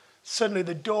stuff. Suddenly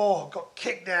the door got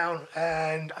kicked down,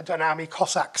 and I don't know how many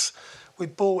Cossacks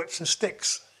with bullwhips and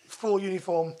sticks, full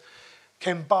uniform,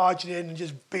 came barging in and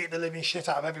just beat the living shit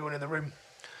out of everyone in the room.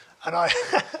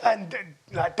 And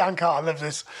like Dan Carter loves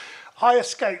this. I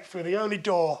escaped through the only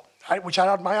door which I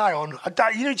had my eye on.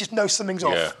 Just know something's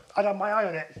off. I'd had my eye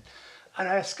on it, and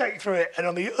I escaped through it. And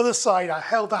on the other side, I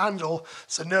held the handle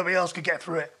so nobody else could get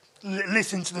through it.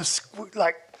 Listen to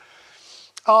the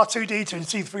R2D2 and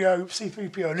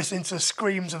C3PO listening to the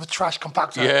screams of the trash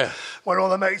compactor. Yeah. When all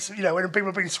the mates, when people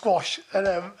were being squashed, and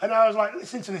I was like,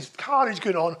 listening to this carnage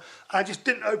going on, and I just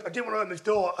didn't want to open this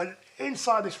door. And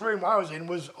inside this room I was in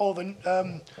was all the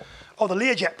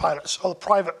Learjet pilots, all the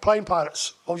private plane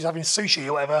pilots, always having sushi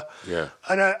or whatever. Yeah.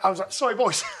 And I was like, sorry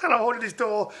boys, and I ordered this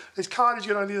door. There's carnage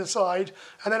going on the other side,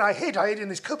 and then I hid in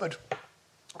this cupboard.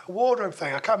 A wardrobe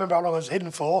thing. I can't remember how long I was hidden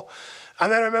for.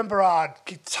 And then I remember our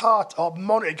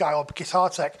monitor guy or guitar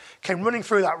tech came running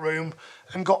through that room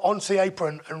and got onto the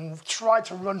apron and tried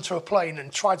to run to a plane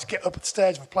and tried to get up the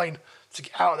stairs of a plane to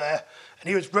get out of there. And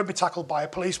he was rugby tackled by a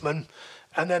policeman.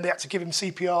 And then they had to give him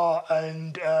CPR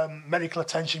and medical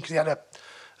attention because he had a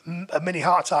mini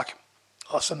heart attack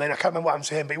or something. I can't remember what happened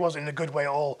to him, but he wasn't in a good way at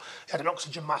all. He had an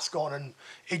oxygen mask on and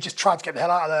he just tried to get the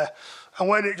hell out of there. And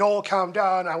when it all calmed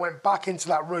down, I went back into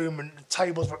that room and the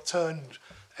tables were turned,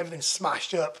 everything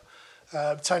smashed up.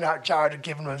 Turned out Jared had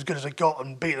given them as good as I got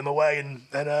and beat them away, and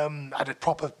then had a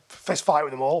proper fist fight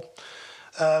with them all.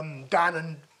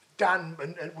 Dan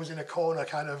was in a corner,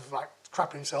 kind of like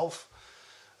crapping himself.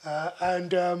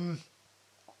 And then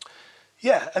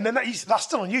that's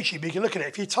still on YouTube. You can look at it.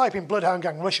 If you type in Bloodhound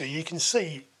Gang Russia, you can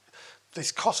see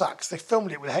these Cossacks. They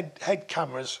filmed it with head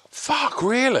cameras. Fuck,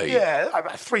 really? Yeah,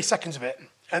 about 3 seconds of it.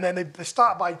 And then they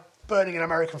start by burning an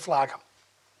American flag.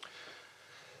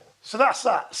 So that's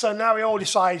that. So now we all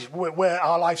decide where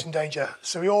our life's in danger.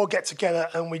 So we all get together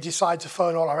and we decide to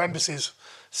phone all our embassies.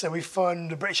 So we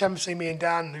phoned the British Embassy, me and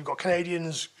Dan. We've got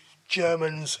Canadians,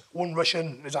 Germans, one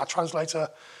Russian is our translator.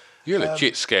 You're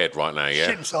legit scared right now, yeah?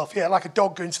 Shit himself, yeah, like a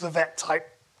dog going to the vet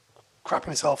type, crapping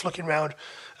himself, looking around.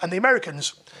 And the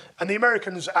Americans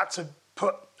had to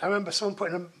I remember someone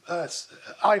putting an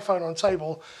iPhone on the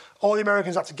table. All the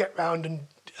Americans had to get round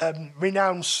and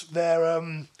renounce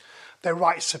their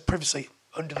rights to privacy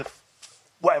under the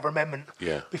whatever amendment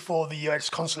before the US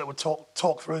consulate would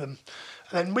talk through them.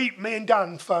 And then me and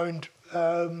Dan phoned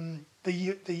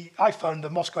I phoned the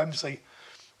Moscow embassy.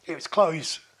 It was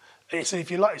closed. It said,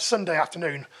 if you like, it's Sunday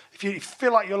afternoon. If you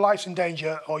feel like your life's in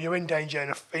danger or you're in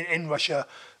danger in Russia,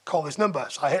 call this number.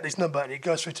 So I hit this number and it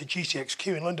goes through to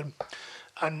GCHQ in London.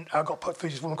 And I got put through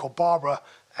this woman called Barbara,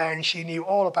 and she knew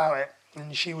all about it.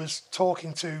 And she was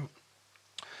talking to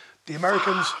the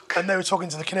Americans, and they were talking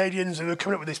to the Canadians, and they were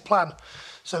coming up with this plan.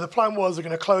 So the plan was they're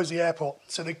going to close the airport.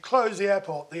 So they closed the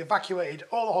airport, they evacuated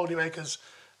all the holidaymakers,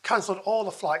 cancelled all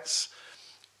the flights.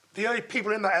 The only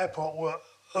people in that airport were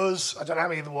us. I don't know how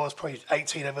many there was, probably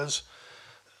 18 of us.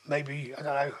 Maybe, I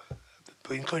don't know,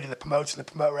 including the promoter and the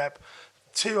promoter rep.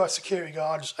 2 security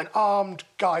guards, an armed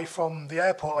guy from the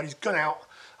airport with his gun out.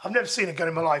 I've never seen a gun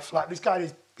in my life. Like, this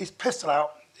guy, his pistol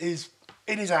out, is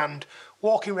in his hand,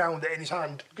 walking around with it in his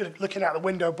hand, looking out the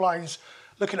window blinds,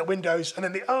 looking at windows. And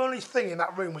then the only thing in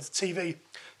that room was the TV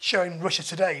showing Russia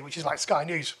Today, which is like Sky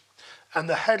News. And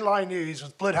the headline news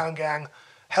was Bloodhound Gang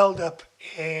held up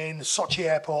in Sochi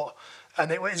Airport.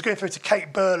 And it was going through to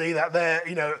Kate Burley, that their,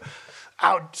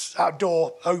 outside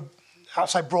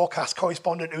broadcast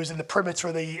correspondent who was in the perimeter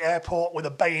of the airport with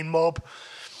a baying mob.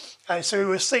 And so we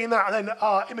were seeing that, and then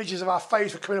our images of our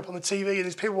face were coming up on the TV, and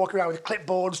there's people walking around with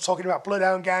clipboards talking about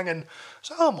Bloodhound Gang, and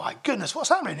so, oh my goodness, what's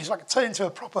happening? It's like it turned into a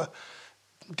proper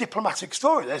diplomatic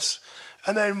story, this.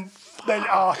 And then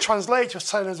our translator was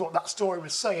telling us what that story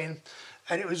was saying,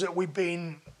 and it was that we were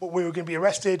going to be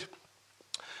arrested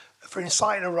for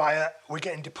inciting a riot, we're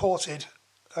getting deported,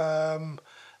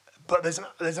 but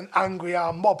there's an angry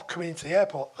armed mob coming into the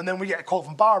airport. And then we get a call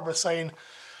from Barbara saying,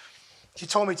 she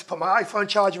told me to put my iPhone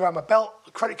charger around my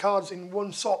belt, credit cards in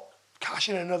one sock, cash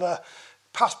in another,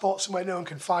 passport somewhere no one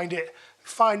can find it,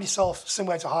 find yourself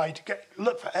somewhere to hide,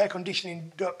 look for air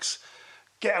conditioning ducts,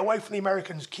 get away from the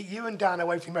Americans, keep you and Dan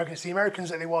away from the Americans. It's the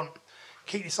Americans that they want.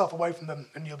 Keep yourself away from them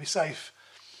and you'll be safe.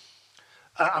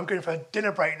 I'm going for a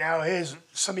dinner break now. Here's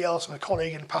somebody else, my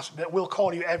colleague in the past, but we'll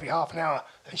call you every half an hour.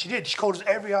 And she did. She called us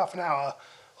every half an hour,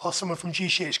 or someone from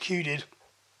GCHQ did.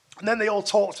 And then they all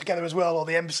talked together as well, all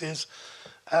the embassies.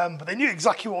 But they knew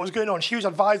exactly what was going on. She was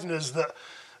advising us that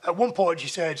at one point she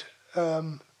said,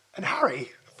 and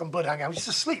Harry from Bloodhound Gang was just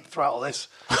asleep throughout all this.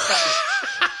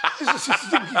 This is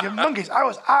humongous. I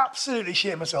was absolutely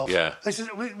shitting myself. Yeah.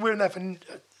 We were in there for 9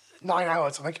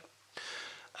 hours, I think.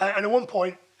 And at one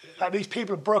point, like, these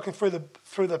people have broken through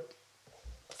the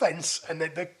fence,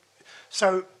 and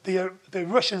so the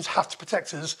Russians have to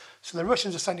protect us. So the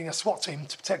Russians are sending a SWAT team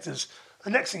to protect us. The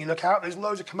next thing you look out, there's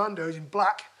loads of commandos in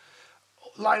black,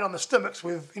 lying on the stomachs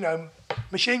with, you know,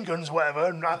 machine guns or whatever,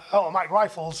 and automatic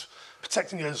rifles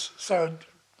protecting us. So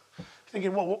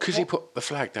thinking, what? Because he put the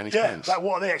flag down his yeah, pants. like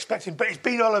what are they expecting? But it's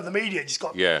been all over the media. It just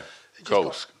got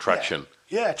traction.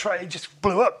 Yeah, it just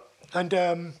blew up,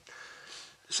 and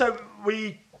so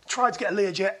we tried to get a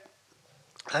Learjet,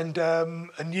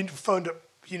 and phoned up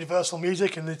Universal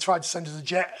Music, and they tried to send us a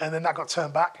jet, and then that got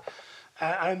turned back.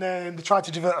 And then they tried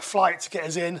to divert a flight to get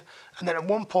us in. And then at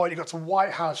one point, it got to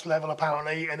White House level,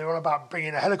 apparently, and they were on about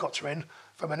bringing a helicopter in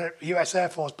from a US Air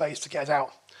Force base to get us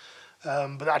out.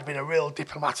 But that had been a real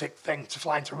diplomatic thing to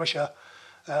fly into Russia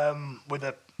with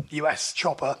a US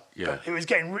chopper. Yeah. But it was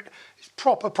getting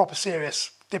proper serious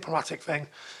diplomatic thing.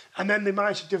 And then they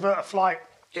managed to divert a flight.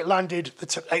 It landed. They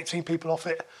took 18 people off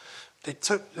it. They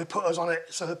put us on it.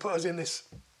 So they put us in this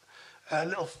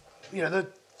little, you know,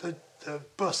 the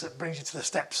bus that brings you to the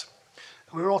steps.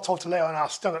 And we were all told to lay on our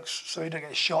stomachs so we don't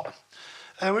get shot.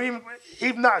 And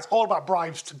even that, it's all about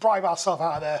bribes, to bribe ourselves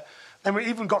out of there. Then we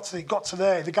even got to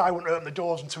there. The guy wouldn't open the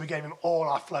doors until we gave him all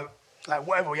our float. Like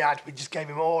whatever we had, we just gave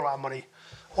him all our money.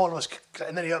 All of us.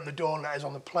 And then he opened the door and let us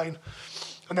on the plane.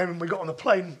 And then when we got on the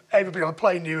plane, everybody on the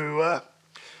plane knew who we were.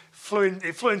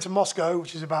 It flew into Moscow,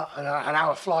 which is about an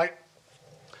hour flight.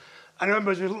 And I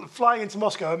remember as we were flying into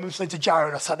Moscow, I remember saying to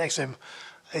Jared, I sat next to him,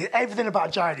 everything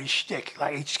about Jared is shtick.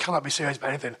 Like, he just cannot be serious about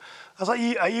anything. I was like,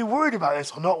 are you worried about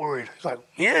this or not worried? He's like,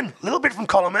 yeah, a little bit from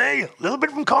column A, a little bit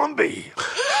from column B.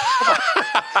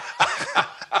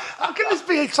 How can this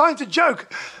be a time to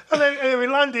joke? And then we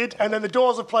landed, and then the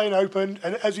doors of the plane opened,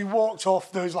 and as we walked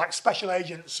off, there was like special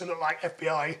agents who looked like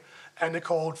FBI, and they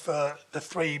called for the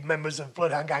 3 members of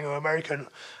Bloodhound Gang who were American,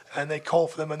 and they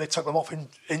called for them, and they took them off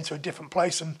into a different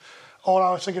place, and all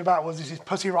I was thinking about was this is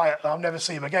Pussy Riot, and I'll never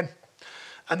see him again.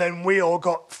 And then we all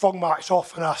got frog marched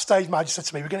off, and our stage manager said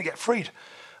to me, we're going to get freed.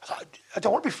 I was like, I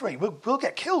don't want to be free. We'll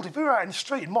get killed. If we were out in the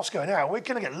street in Moscow now, we're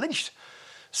going to get lynched.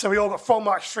 So we all got frog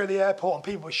marched through the airport, and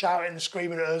people were shouting and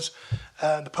screaming at us,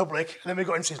 the public. And then we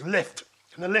got into this lift,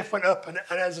 and the lift went up, and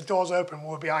as the doors opened, we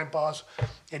were behind bars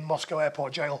in Moscow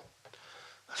airport jail.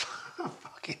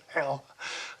 Fucking hell.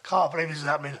 Can't believe this is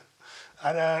happening.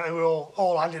 And we were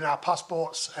all handing our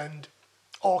passports, and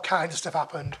all kinds of stuff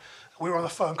happened. We were on the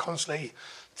phone constantly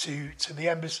to the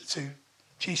embassy, to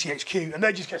GCHQ, and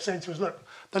they just kept saying to us, look,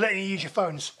 they're letting you use your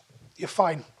phones. You're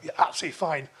fine. You're absolutely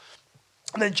fine.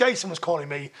 And then Jason was calling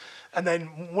me, and then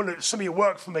somebody who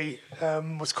worked for me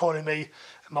was calling me,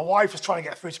 and my wife was trying to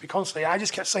get through to me constantly. I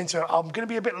just kept saying to her, I'm going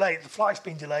to be a bit late. The flight's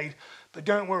been delayed, but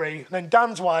don't worry. And then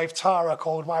Dan's wife, Tara,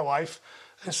 called my wife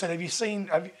and said, have you seen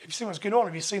what's going on?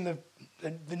 Have you seen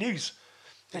the news?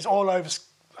 It's all over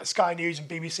Sky News and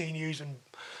BBC News and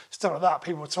stuff like that.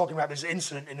 People were talking about this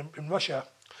incident in Russia.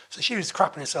 So she was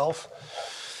crapping herself.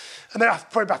 And then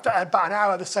probably after about an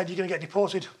hour, they said, you're going to get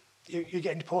deported. You're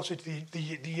getting deported.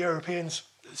 The Europeans,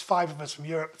 there's 5 of us from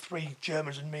Europe, 3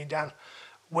 Germans and me and Dan.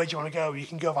 Where do you want to go? You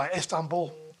can go via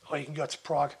Istanbul, or you can go to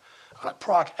Prague. I'm like,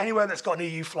 Prague, anywhere that's got an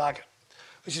EU flag,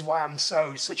 which is why I'm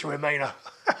such a Remainer.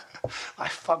 I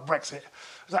fuck Brexit.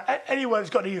 I was like, anywhere that's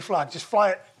got an EU flag, just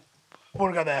fly it. I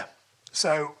want to go there.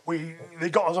 So they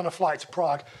got us on a flight to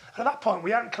Prague. And at that point,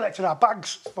 we hadn't collected our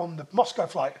bags from the Moscow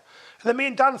flight. And then me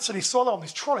and Dan suddenly saw that on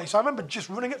this trolley. So I remember just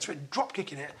running up to it and drop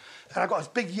kicking it. And I got this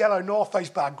big yellow North Face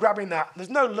bag, grabbing that. And there's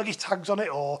no luggage tags on it,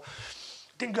 or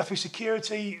didn't go through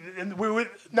security. And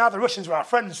now the Russians were our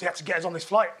friends. They had to get us on this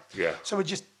flight. Yeah. So we're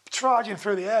just charging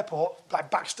through the airport,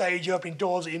 like backstage, opening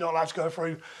doors that you're not allowed to go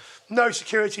through. No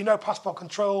security, no passport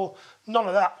control, none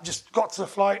of that. Just got to the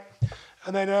flight.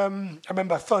 And then I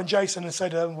remember I phoned Jason and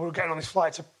said we were getting on this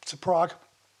flight to Prague.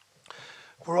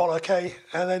 We're all okay.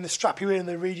 And then they strap you in and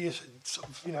they read you, sort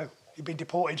of, you know, you've been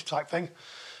deported type thing.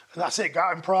 And that's it.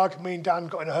 Got out in Prague. Me and Dan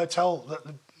got in a hotel that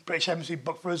the British Embassy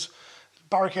booked for us,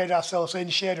 barricaded ourselves in,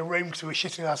 shared a room because we were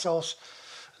shitting ourselves.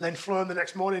 And then flew in the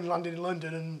next morning, landed in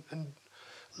London and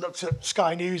looked at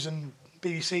Sky News and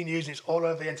BBC News, and it's all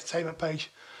over the entertainment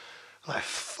page. I'm like,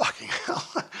 fucking hell.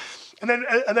 And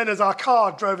then as our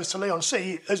car drove us to Leon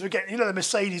C, as we get, you know, the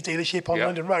Mercedes dealership on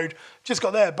London Road, just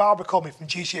got there, Barbara called me from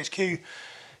GCHQ.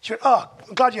 She went, oh,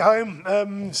 I'm glad you're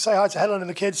home. Say hi to Helen and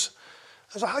the kids.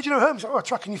 I was like, how do you know home? She's like, oh,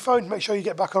 tracking your phone, make sure you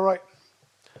get back all right.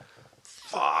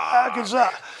 How good's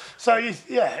that? So,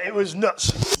 yeah, it was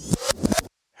nuts.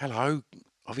 Hello,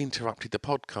 I've interrupted the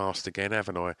podcast again,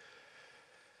 haven't I?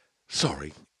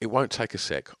 Sorry, It won't take a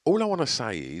sec. All I want to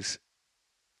say is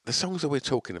the songs that we're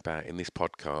talking about in this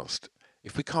podcast,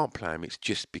 if we can't play them, it's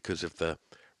just because of the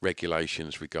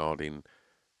regulations regarding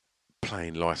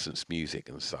playing licensed music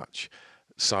and such.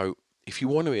 So if you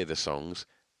want to hear the songs,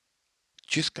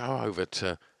 just go over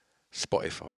to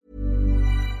Spotify.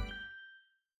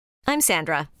 I'm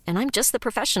Sandra, and I'm just the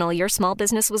professional your small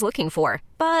business was looking for.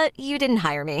 But you didn't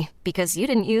hire me because you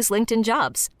didn't use LinkedIn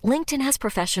Jobs. LinkedIn has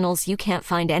professionals you can't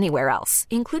find anywhere else,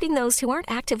 including those who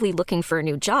aren't actively looking for a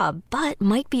new job, but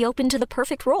might be open to the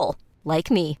perfect role,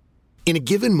 like me. In a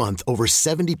given month, over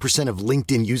 70% of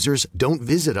LinkedIn users don't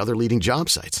visit other leading job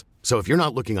sites. So if you're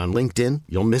not looking on LinkedIn,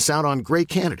 you'll miss out on great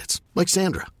candidates like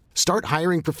Sandra. Start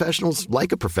hiring professionals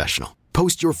like a professional.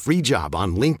 Post your free job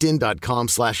on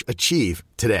linkedin.com/achieve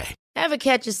today. Ever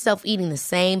catch yourself eating the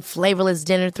same flavorless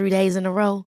dinner 3 days in a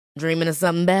row? Dreaming of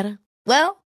something better?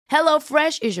 Well,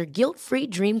 HelloFresh is your guilt-free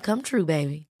dream come true,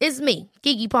 baby. It's me,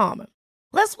 Keke Palmer.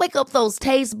 Let's wake up those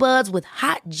taste buds with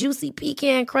hot, juicy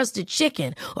pecan-crusted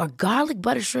chicken or garlic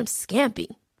butter shrimp scampi.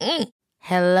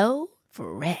 Hello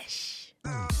Fresh.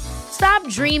 Stop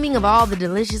dreaming of all the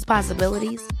delicious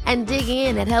possibilities and dig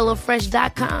in at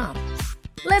HelloFresh.com.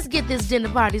 Let's get this dinner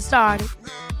party started.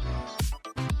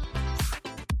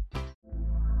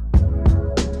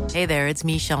 Hey there, it's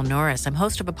Michelle Norris. I'm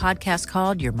host of a podcast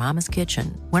called Your Mama's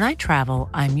Kitchen. When I travel,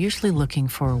 I'm usually looking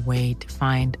for a way to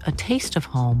find a taste of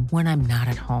home when I'm not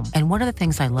at home. And one of the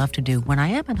things I love to do when I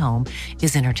am at home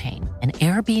is entertain. And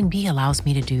Airbnb allows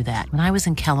me to do that. When I was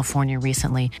in California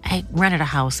recently, I rented a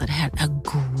house that had a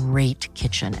great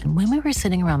kitchen. And when we were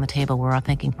sitting around the table, we were all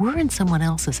thinking, we're in someone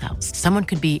else's house. Someone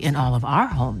could be in all of our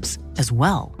homes as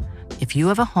well. If you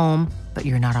have a home, but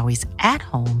you're not always at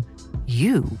home,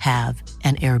 you have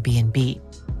an Airbnb.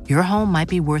 Your home might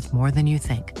be worth more than you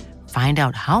think. Find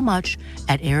out how much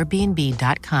at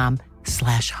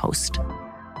airbnb.com/host.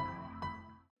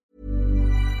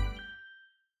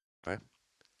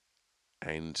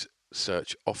 And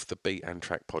search Off the Beat and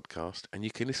Track podcast, and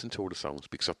you can listen to all the songs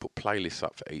because I've put playlists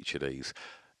up for each of these.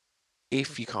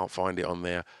 If you can't find it on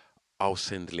there, I'll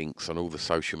send links on all the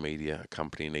social media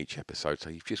accompanying each episode. So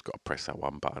you've just got to press that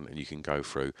one button and you can go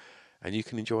through and you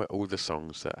can enjoy all the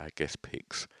songs that our guest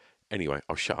picks. Anyway,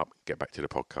 I'll shut up and get back to the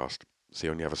podcast. See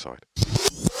you on the other side.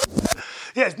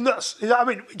 Yeah, it's nuts. I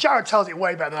mean, Jared tells it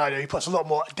way better than I do. He puts a lot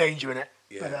more danger in it.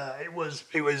 Yeah. But it was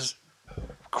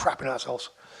crapping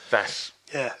ourselves. That's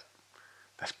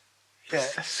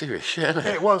serious shit, isn't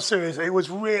it? It was serious. It was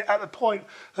really, at the point,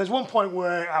 there's one point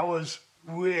where I was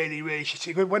really, really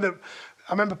shitty. I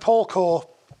remember Paul Core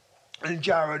and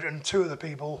Jared and two other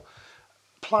people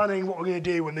planning what we're going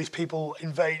to do when these people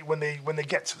invade, when they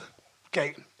get to the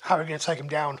gate, how we're going to take them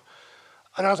down.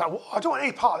 And I was like, well, I don't want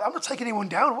any part of it. I'm not taking anyone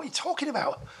down. What are you talking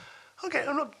about? I'm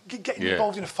not getting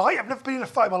involved in a fight. I've never been in a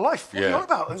fight in my life. What are you on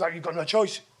about? I was like, you've got no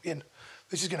choice, Ian.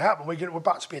 This is going to happen. We're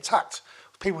about to be attacked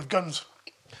with people with guns.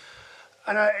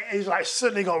 And it was like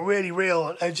suddenly got really real.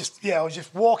 And I was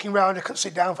just walking around. I couldn't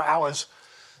sit down for hours.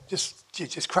 Just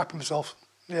crapping myself.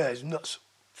 Yeah, it's nuts.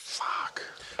 Fuck.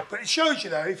 But it shows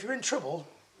you, though, if you're in trouble,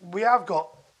 we have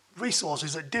got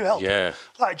resources that do help. Yeah.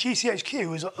 Like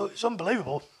GCHQ is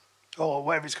unbelievable, or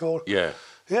whatever it's called. Yeah.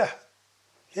 Yeah.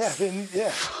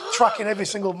 Tracking every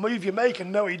single move you make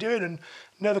and know what you're doing and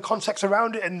know the context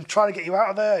around it and trying to get you out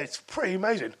of there. It's pretty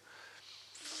amazing.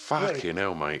 Fucking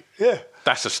hell, mate. Yeah.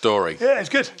 That's a story. Yeah, it's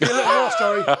good. A little more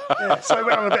story. Yeah, so it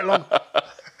went on a bit long.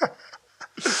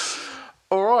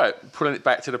 All right, putting it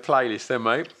back to the playlist then,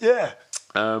 mate. Yeah.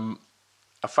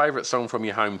 A favourite song from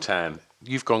your hometown?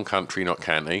 You've gone country, not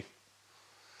county.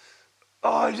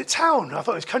 Oh, is it town? I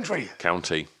thought it was country.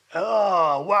 County.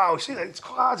 Oh, wow. See, it's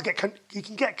quite hard to get... You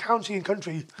can get county and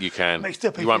country You can. mixed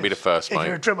up. You won't be the first, if mate. If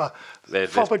you're a drummer.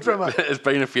 Proper drummer. There's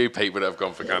been a few people that have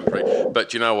gone for country. But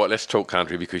do you know what? Let's talk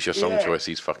country because your song choice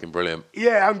is fucking brilliant.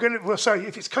 Yeah, I'm going to... Well, so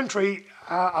if it's country,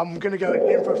 I'm going to go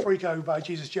In for a Freako by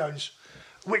Jesus Jones.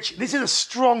 Which, this is a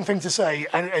strong thing to say,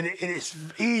 and it's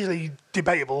easily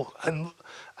debatable, and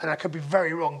I could be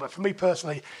very wrong, but for me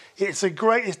personally, it's the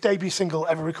greatest debut single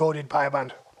ever recorded by a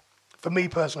band. For me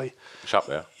personally. It's up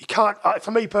there. You can't, for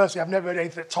me personally, I've never heard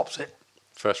anything that tops it.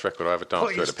 First record I ever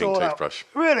danced to at a Pink Toothbrush.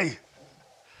 Really?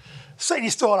 Setting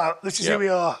your stall out, this is who we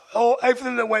are. Oh,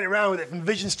 everything that went around with it, from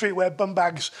Vision Streetwear bum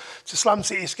bags, to Slam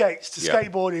City Skates, to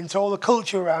skateboarding, to all the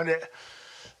culture around it.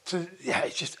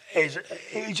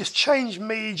 It just changed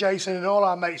me, Jason, and all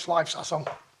our mates' lives, that song.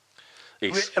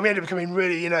 And we ended up becoming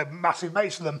really, massive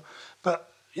mates with them. But,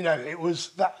 it was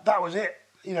that was it.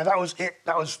 That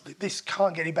was it. This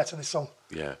can't get any better, this song.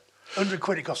 Yeah. 100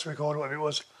 quid it cost to record, whatever it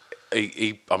was.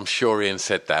 I'm sure Ian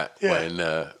said that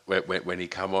when he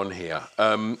come on here.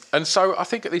 And so I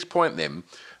think at this point then,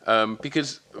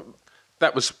 because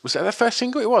that was that their first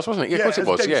single? It was, wasn't it? Yeah, of course it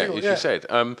was. Yeah, single, as you said.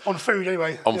 On Food,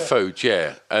 anyway. On Food,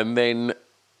 yeah. And then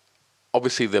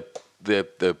obviously the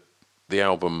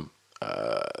album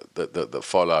that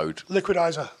followed,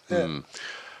 Liquidizer. Yeah.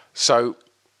 So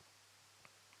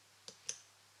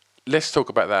let's talk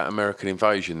about that American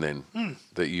Invasion then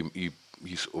that you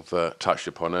sort of touched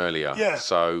upon earlier. Yeah.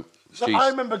 So I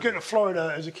remember going to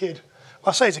Florida as a kid.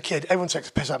 I say as a kid, everyone takes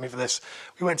a piss at me for this.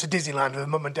 We went to Disneyland with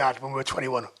Mum and Dad when we were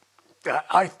 21.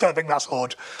 I don't think that's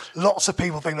odd. Lots of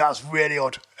people think that's really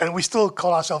odd. And we still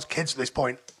call ourselves kids at this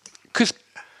point. Because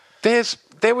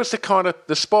there was the kind of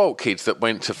the spoiled kids that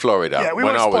went to Florida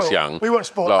when I was young. We weren't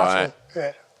spoiled at all.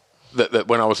 Yeah. That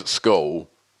when I was at school,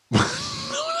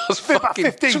 I was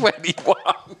fucking 21.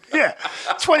 Yeah,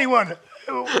 21.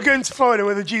 We're going to Florida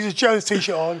with a Jesus Jones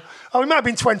t-shirt on. We might have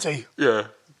been 20. Yeah.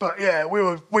 But yeah, we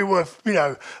were, you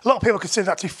know, a lot of people consider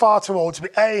that to be far too old to be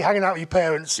A, hanging out with your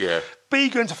parents, B,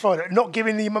 going to Florida, not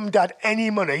giving your mum and dad any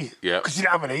money because you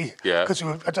didn't have any, because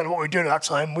I don't know what we were doing at that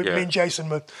time. Me and Jason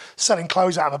were selling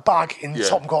clothes out of a bag in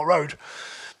Tottenham Court Road.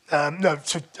 I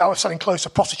was selling clothes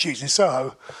to prostitutes in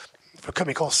Soho for a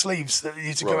company called Sleeves that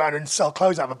used to go around and sell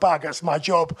clothes out of a bag. That's my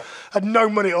job. I had no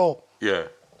money at all. Yeah.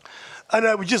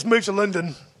 And we just moved to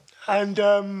London and...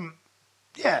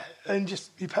 and just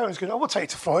your parents going, we'll take you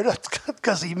to Florida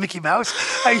because of Mickey Mouse,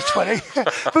 age 20.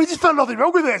 But we just felt nothing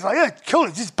wrong with it. It's like, yeah, cool,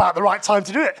 it's just about the right time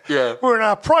to do it. Yeah. We're in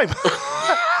our prime.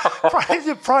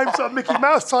 prime sort of Mickey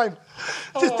Mouse time.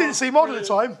 Just didn't seem odd at the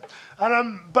time.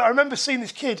 And but I remember seeing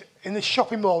this kid in this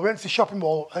shopping mall. We went to the shopping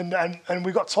mall and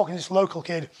we got talking to this local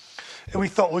kid who we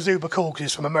thought was uber cool because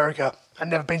he's from America. I'd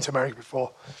never been to America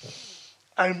before.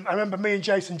 And I remember me and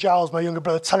Jason Giles, my younger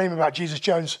brother, telling him about Jesus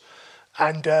Jones.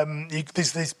 And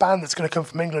there's this band that's going to come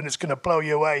from England that's going to blow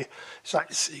you away. It's like,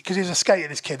 because he's a skater,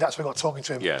 this kid, that's why I got talking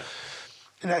to him. Yeah.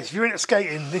 You know, if you're into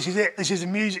skating, this is it. This is the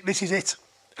music. This is it.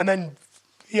 And then,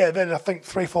 then I think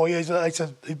 3-4 years later,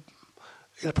 he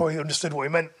probably understood what he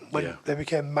meant when they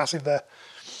became massive there.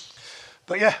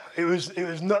 But yeah, it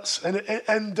was nuts.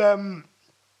 And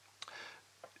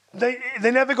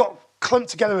they never got clumped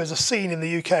together as a scene in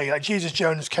the UK. Like Jesus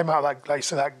Jones came out like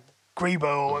that Grebo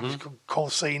or what it was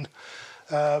called scene.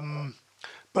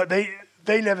 But they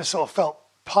never sort of felt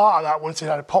part of that once it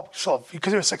had a pop sort of,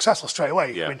 because it was successful straight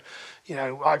away. Yeah. I mean, you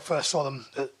know, I first saw them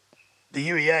at the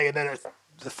UEA and then at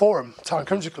the Forum, Town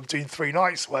Country Club, doing 3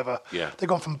 nights, whatever. Yeah. They've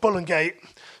gone from Bull and Gate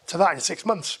to that in 6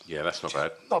 months. Yeah, that's not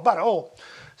bad. Not bad at all.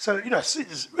 So, you know,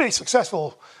 it's really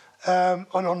successful on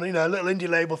you know, a little indie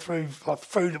label through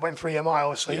Food that went through EMI,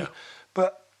 obviously. Yeah.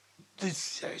 But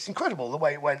it's incredible the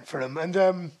way it went for them.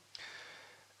 And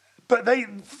but they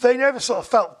never sort of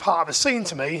felt part of the scene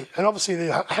to me. And obviously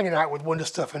they're hanging out with Wonder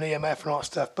Stuff and EMF and all that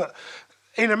stuff. But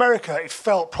in America, it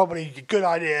felt probably a good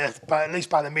idea, at least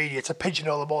by the media, to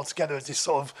pigeonhole them all together as this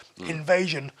sort of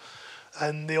invasion.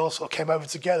 And they all sort of came over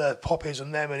together, Poppies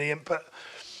and them and Ian. But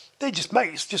they're just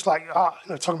mates, just like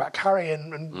talking about Carrie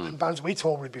and bands we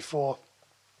toured with before.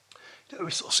 We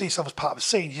sort of see yourself as part of the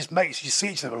scene. You're just mates. You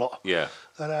see each other a lot. Yeah.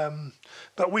 And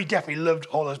but we definitely loved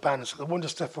all those bands. The Wonder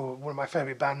Stuff were one of my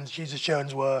favourite bands. Jesus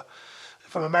Jones were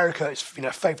from America. It's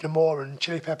Faith No More and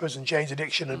Chili Peppers and Jane's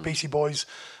Addiction and Beastie Boys.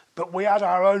 But we had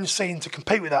our own scene to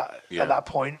compete with that at that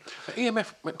point. But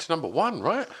EMF went to number 1,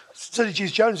 right? So did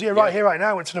Jesus Jones. Right here, right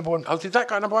now, went to number 1. Oh, did that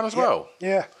go number 1 as well?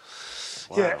 Yeah.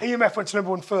 Wow. Yeah. EMF went to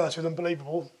number 1 first with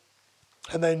Unbelievable,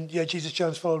 and then Jesus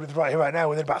Jones followed with Right Here, Right Now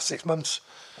within about 6 months.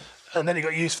 And then he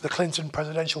got used for the Clinton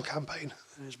presidential campaign.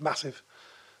 It was massive.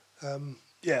 So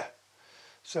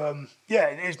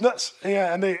it's nuts.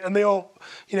 Yeah, and they all,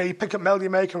 you pick up Melody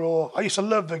Maker, or I used to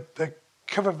love the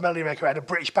cover of Melody Maker. I had a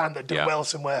British band that did well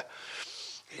somewhere.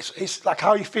 It's like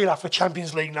how you feel after a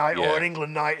Champions League night or an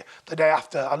England night the day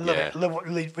after. I love it. I love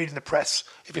reading the press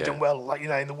if you've done well, like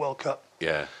in the World Cup.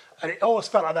 Yeah. And it always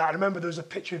felt like that. I remember there was a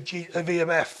picture of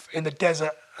EMF in the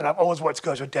desert, and I've always wanted to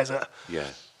go to a desert. Yeah.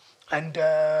 And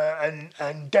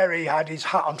Derry had his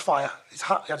hat on fire. He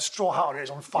had a straw hat on it. It was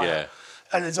on fire. Yeah.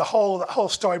 And there's a whole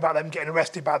story about them getting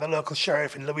arrested by the local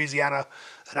sheriff in Louisiana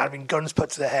and having guns put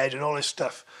to their head and all this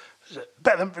stuff.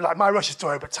 Better than like my Russia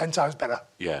story, but 10 times better.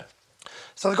 Yeah.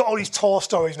 So they've got all these tour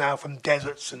stories now from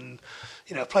deserts and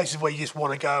places where you just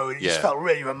want to go, and it just felt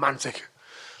really romantic.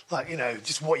 Like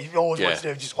just what you always wanted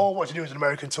to do. Just all I wanted to do was an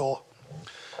American tour.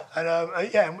 And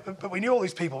but we knew all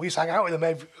these people. We used to hang out with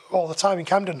them all the time in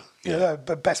Camden. They're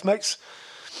best mates.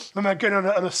 I remember going on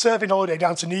a surfing holiday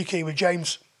down to Newquay with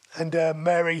James and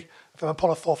Mary from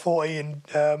Apollo 440, and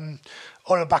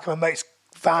on the back of my mate's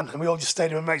van, and we all just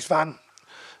stayed in my mate's van.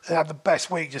 and had the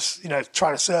best week just,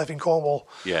 trying to surf in Cornwall.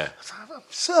 Yeah.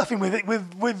 Surfing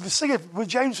with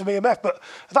James from EMF, but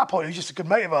at that point he was just a good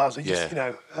mate of ours.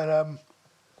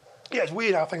 It's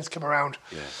weird how things come around.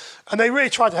 Yeah. And they really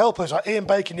tried to help us. Like Ian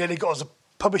Bacon nearly got us a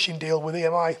publishing deal with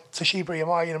EMI, Toshiba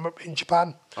EMI in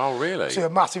Japan. Oh, really? So we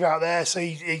were massive out there. So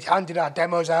he handed our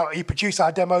demos out. He produced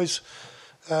our demos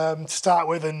to start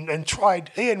with, and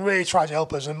Ian really tried to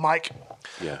help us, and Mike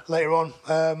later on.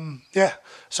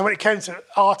 So when it came to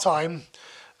our time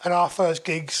and our first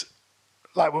gigs,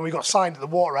 like when we got signed at the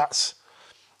Water Rats,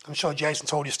 I'm sure Jason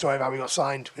told you a story about how we got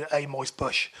signed with A. Moist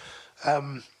Bush.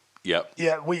 Yep.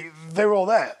 Yeah, they were all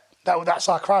there. That's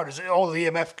our crowd. Is all the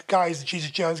EMF guys, the Jesus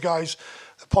Jones guys,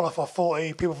 the Apollo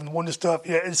 440, people from the Wonder Stuff.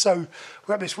 Yeah, and so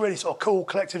we had this really sort of cool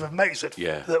collective of mates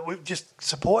that just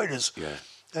supported us. Yeah.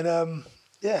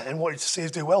 And wanted to see us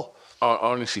do well. I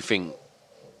honestly think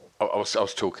I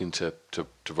was talking to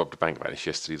Rob the Bank about this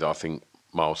yesterday. That I think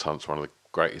Miles Hunt's one of the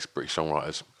greatest British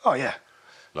songwriters. Oh yeah,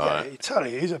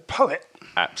 totally. He's a poet.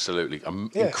 Absolutely,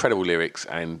 incredible lyrics,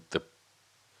 and the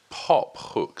pop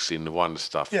hooks in the Wonder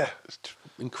Stuff. Yeah, it's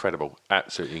incredible,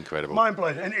 absolutely incredible. Mind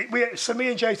blowing. And so me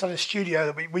and Jason had a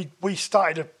studio that we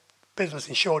started a business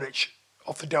in Shoreditch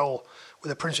off the Dole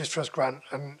with a Prince's Trust grant,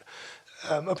 and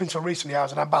up until recently I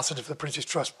was an ambassador for the Prince's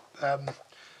Trust, and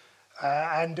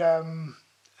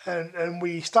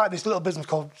we started this little business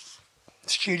called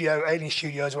Alien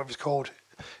Studios, whatever it's called,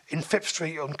 in Phipps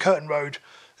Street on Curtin Road.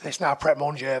 And it's now Pret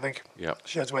Manger, I think. Yeah,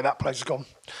 shows where that place has gone.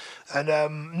 And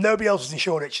nobody else was in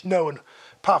Shoreditch. No one,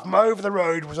 apart from over the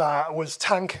road, was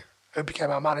Tank, who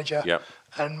became our manager,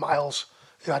 and Miles,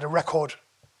 who had a record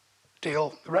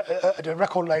deal, a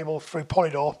record label through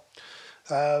Polydor,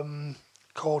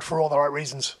 called For All the Right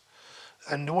Reasons.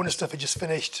 And the Wonder Stuff had just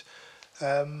finished.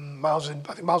 Miles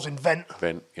in Vent.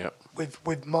 Vent, yeah.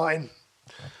 With Martin.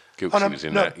 Gilksy was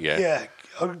in that, yeah. Yeah.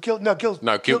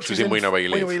 Gilks was in We Know Where You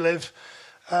Live. We Know Where You Live.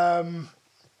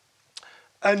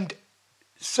 And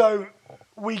so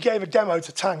we gave a demo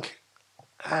to Tank,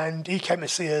 and he came to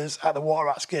see us at the Water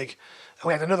Rats gig. And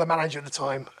we had another manager at the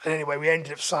time. And anyway, we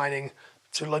ended up signing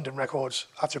to London Records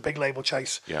after a big label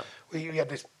chase. Yeah. We had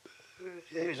this.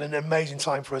 It was an amazing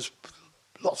time for us.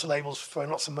 Lots of labels throwing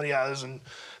lots of money at us,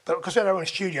 but because we had our own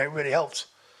studio, it really helped.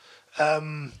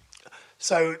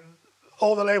 So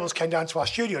all the labels came down to our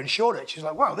studio in Shoreditch. It's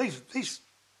like, wow, this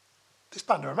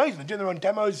band are amazing. They're doing their own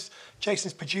demos.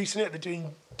 Jason's producing it. They're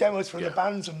doing demos for other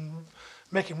bands and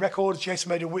making records. Jason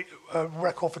made a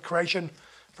record for Creation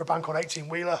for a band called 18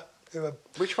 Wheeler.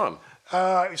 Which one?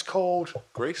 It was called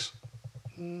Grease.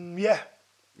 Yeah.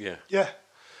 And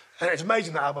it's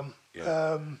amazing, that album.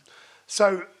 Yeah.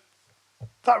 So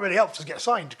that really helped us get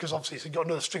signed, because obviously it's got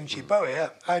another string to your bow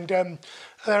here. And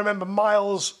I remember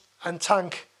Miles and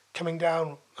Tank coming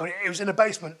down. I mean, it was in a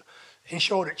basement in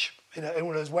Shoreditch, in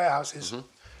one of those warehouses. Mm-hmm.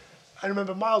 I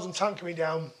remember Miles and Tank coming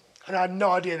down, and I had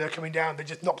no idea they were coming down. They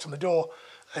just knocked on the door,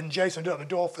 and Jason opened the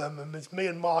door for them. And it's me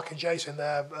and Mark and Jason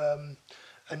there,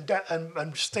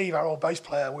 and Steve, our old bass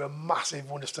player. We were massive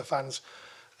Wonder Stuff fans.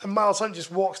 And Miles Hunt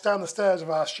just walks down the stairs of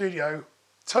our studio,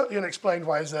 totally unexplained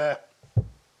why he's there.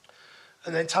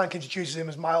 And then Tank introduces him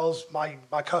as Miles, my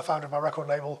co-founder of my record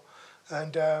label.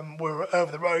 And we're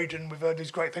over the road, and we've heard these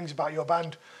great things about your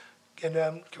band. And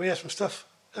can we hear some stuff?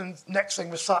 And next thing,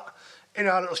 we're sat in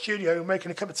our little studio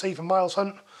making a cup of tea for Miles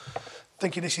Hunt,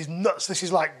 thinking this is nuts. This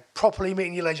is like properly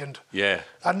meeting your legend. Yeah.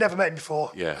 I'd never met him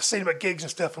before. Yeah. I'd seen him at gigs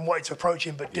and stuff and wanted to approach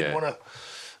him, but didn't want to.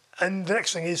 And the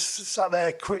next thing is sat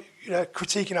there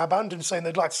critiquing our band and saying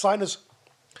they'd like to sign us.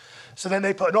 So then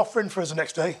they put an offer in for us the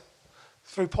next day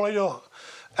through Polydor.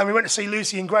 And we went to see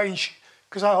Lucy and Grange,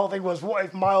 because our whole thing was, what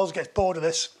if Miles gets bored of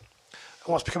this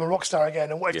and wants to become a rock star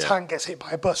again? And what if Tank gets hit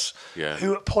by a bus? Yeah.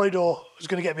 Who at Polydor was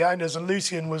going to get behind us? And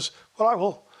Lucian was, well, I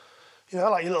will. I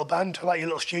like your little band. I like your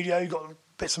little studio. You've got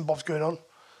bits and bobs going on.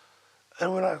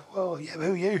 And we're like, well, yeah, but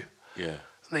who are you? Yeah.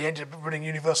 And they ended up running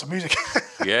Universal Music.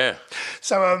 Yeah.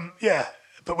 So,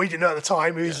 but we didn't know at the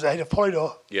time he was the head of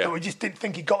Polydor. Yeah. But we just didn't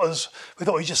think he got us. We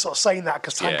thought he was just sort of saying that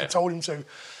because Tank had told him to.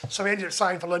 So we ended up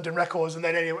signing for London Records, and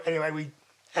then anyway we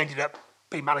ended up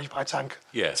being managed by Tank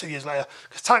 2 years later.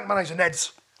 Because Tank managed the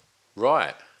Neds.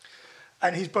 Right.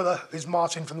 And his brother is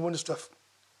Martin from the Wonder Stuff.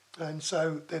 And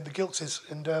so they're the Gilkses.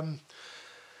 And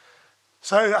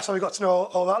so that's how we got to know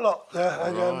all that lot.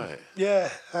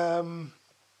 And,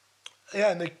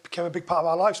 and they became a big part of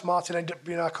our lives. Martin ended up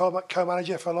being our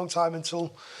co-manager for a long time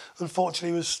until, unfortunately,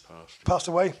 he was passed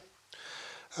away,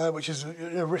 which is a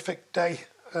horrific day.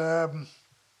 But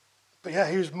yeah,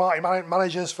 he was Martin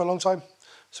managers for a long time.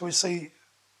 So we see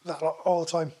that lot all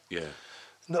the time. Yeah.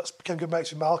 Nuts, became good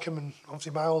mates with Malcolm and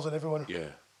obviously Miles and everyone. Yeah.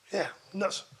 Yeah,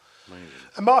 nuts. Amazing.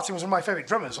 And Martin was one of my favourite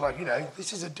drummers. Like,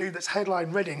 this is a dude that's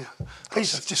headline Reading. I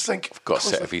used to just think... I've got a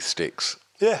set of his sticks.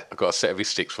 Yeah. I've got a set of his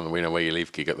sticks from the Winner Where You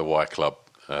Live gig at the Y Club,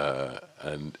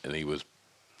 and he was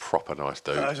proper nice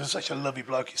dude. He was such a lovely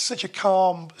bloke. He's such a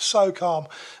so calm.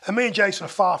 And me and Jason are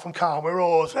far from calm. We're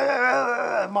always...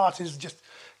 Martin's just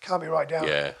calm me right down.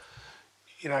 Yeah.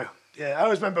 Yeah, I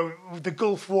always remember the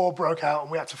Gulf War broke out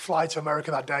and we had to fly to America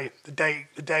that day, the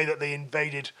day that they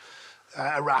invaded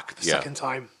Iraq the second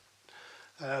time,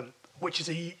 which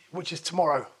is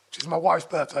tomorrow, which is my wife's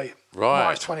birthday, right.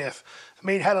 March 20th.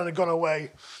 Me and Helen had gone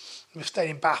away. We were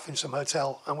staying in Bath in some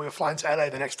hotel and we were flying to LA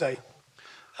the next day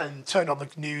and turned on the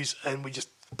news and we just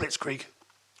blitzkrieg,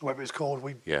 whatever it's called.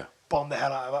 We bombed the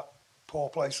hell out of that poor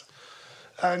place.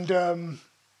 And...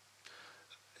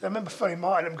 I remember phoning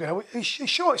Martin and going, "Are you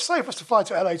sure it's safe for us to fly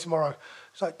to LA tomorrow?"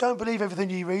 He's like, "Don't believe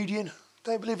everything you read, Ian.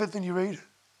 Don't believe everything you read."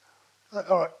 I'm like,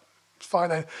 all right, it's fine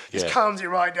then. Just calms it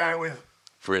right down with...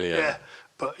 Brilliant. Yeah,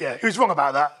 but he was wrong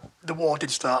about that. The war did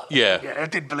start. Yeah. I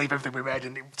didn't believe everything we read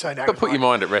and it turned out... But put your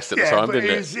mind at rest at the time, didn't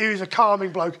it? He was a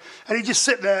calming bloke. And he'd just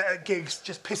sit there at gigs,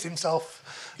 just piss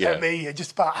himself at me,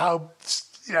 just about how...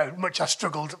 much I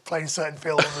struggled playing certain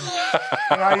films,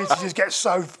 and I used to just get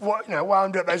so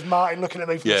wound up. There's Martin looking at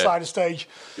me from the side of stage,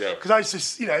 because I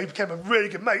used to, he became a really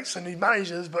good mates and he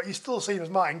managed us, but you still see him as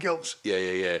Martin Giltz. Yeah.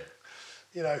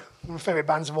 One of my favourite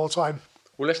bands of all time.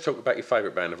 Well, let's talk about your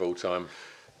favourite band of all time,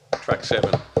 Track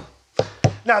 7.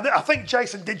 Now, I think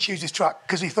Jason did choose this track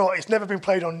because he thought it's never been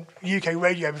played on UK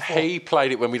radio before. He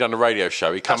played it when we done a radio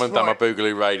show. He come and done my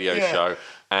Boogaloo radio show,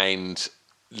 and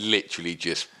literally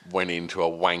just went into a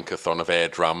wankathon of air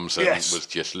drums and was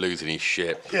just losing his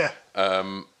shit. Yeah.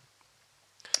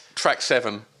 Track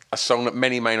 7, a song that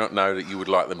many may not know that you would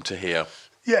like them to hear.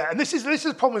 Yeah, and this is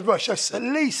the problem with Rush. At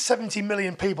least 70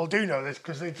 million people do know this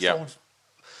because they've sold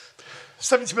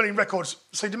 70 million records.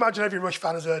 So you'd imagine every Rush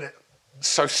fan has heard it.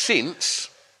 So since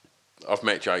I've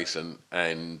met Jason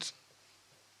and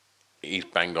he's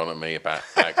banged on at me about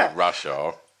how good Rush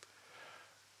are,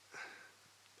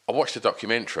 I watched a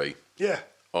documentary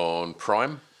on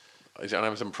Prime. Is it on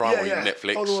Amazon Prime or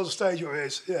Netflix? All on the stage where it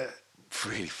is,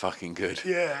 Really fucking good.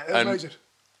 Yeah, amazing.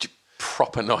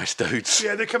 Proper nice dudes.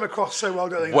 Yeah, they come across so well,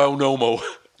 don't they? Well normal.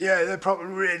 Yeah, they're probably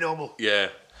really normal. Yeah.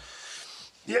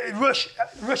 Yeah, Rush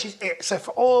is it. So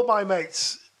for all my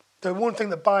mates, the one thing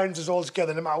that binds us all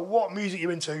together, no matter what music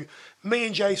you're into, me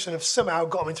and Jason have somehow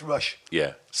got them into Rush.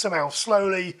 Yeah. Somehow,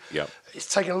 slowly. Yeah.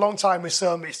 It's taken a long time with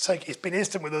some. It's been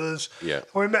instant with others. Yeah.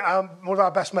 When we met one of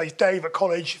our best mates, Dave, at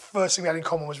college, first thing we had in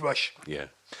common was Rush. Yeah.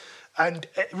 And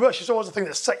Rush is always the thing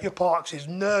that set you apart because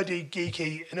it's nerdy,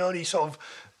 geeky, and only sort of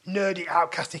nerdy,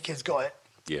 outcasty kids got it.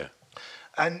 Yeah.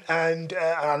 And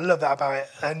I love that about it.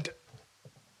 And,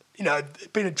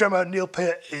 being a drummer, Neil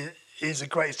Peart is the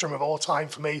greatest drummer of all time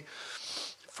for me.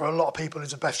 For a lot of people,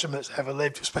 he's the best drummer that's ever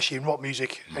lived, especially in rock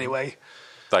music, anyway.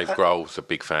 Dave Grohl's a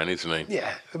big fan, isn't he?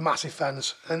 Yeah, massive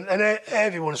fans. And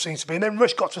everyone seems to be. And then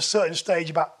Rush got to a certain stage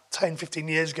about 10, 15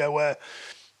 years ago where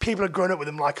people had grown up with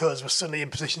them like us were suddenly in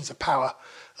positions of power.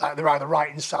 Like they're either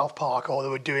writing South Park or they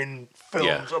were doing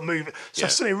films or movies. So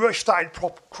suddenly Rush started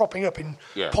cropping up in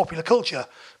popular culture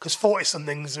because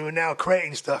 40-somethings who are now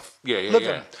creating stuff. Love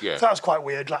them. Yeah. So that was quite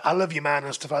weird. Like I Love You Man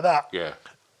and stuff like that. Yeah.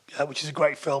 Which is a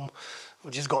great film,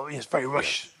 which has got it's very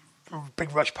Rush,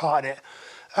 big Rush part in it.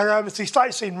 And so he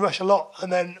started seeing Rush a lot,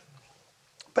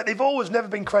 but they've always never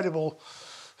been credible.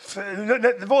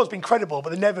 They've always been credible, but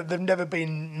they've never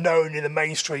been known in the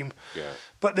mainstream. Yeah.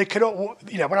 But they could,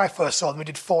 when I first saw them, we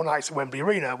did 4 nights at Wembley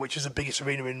Arena, which is the biggest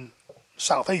arena in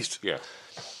South East. Yeah.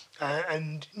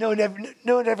 And no one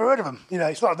ever heard of them.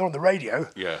 It's not like they're on the radio.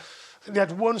 Yeah. I think they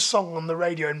had one song on the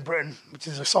radio in Britain, which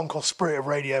is a song called Spirit of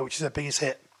Radio, which is their biggest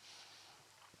hit.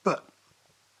 But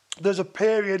there's a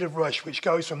period of Rush which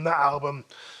goes from that album,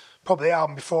 probably the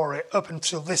album before it, up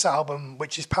until this album,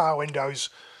 which is Power Windows.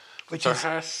 So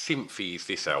how synthy is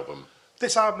this album?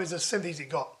 This album is as synthy as it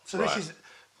got. So this is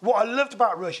what I loved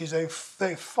about Rush is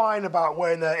they're fine about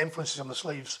wearing their influences on the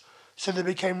sleeves. So they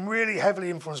became really heavily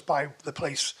influenced by The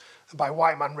Police and by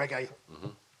white man reggae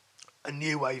and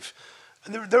new wave.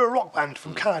 And they're a rock band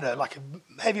from Canada, like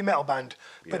a heavy metal band.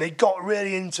 But they got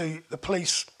really into The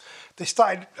Police. They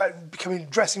started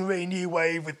dressing really new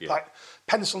wave with like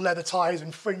pencil leather ties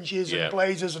and fringes and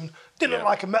blazers and didn't look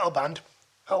like a metal band.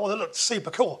 Oh, they looked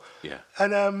super cool. Yeah.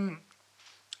 And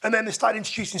then they started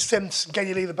introducing synths.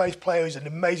 Geddy Lee, the bass player, who's an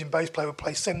amazing bass player, would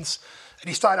play synths. And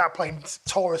he started out playing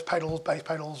Taurus pedals, bass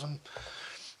pedals. And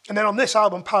then on this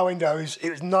album, Power Windows, it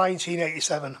was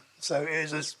 1987. So it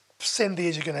was as synthy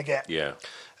as you're going to get. Yeah.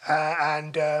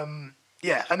 And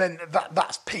then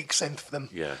that's peak synth for them.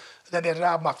 Yeah. then they had an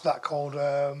album after that called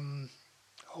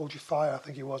Hold Your Fire, I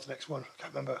think it was the next one. I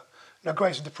can't remember. No,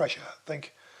 Grace Under Pressure, I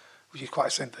think, which is quite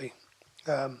synthy.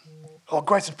 Or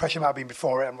Grace Under Pressure might have been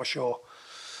before it, I'm not sure.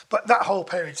 But that whole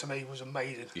period to me was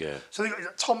amazing. Yeah. So they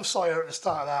got Tom Sawyer at the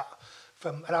start of that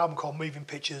from an album called Moving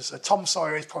Pictures. Tom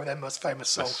Sawyer is probably their most famous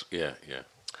song. Yeah.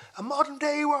 A Modern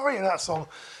Day Warrior, that song.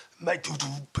 Make do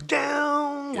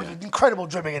down with incredible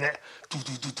drumming in it.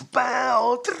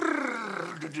 Bow.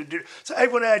 So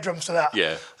everyone air drums to that.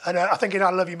 Yeah. And I think in I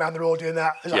Love You Man they're all doing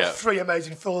that. There's like 3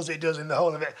 amazing fills it does in the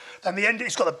whole of it. Then the end,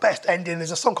 it's got the best ending.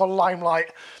 There's a song called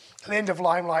Limelight. At the end of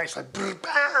Limelight, it's like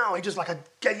bow. He does like a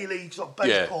Geddy Lee sort of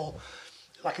bass pull,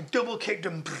 like a double kick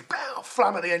drum, bow,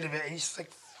 flam at the end of it. And you just think,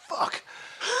 fuck.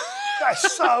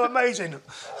 That's so amazing.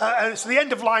 And so the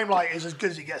end of Limelight is as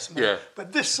good as it gets. Yeah.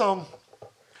 But this song,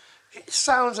 it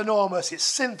sounds enormous.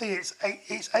 It's synthy. It's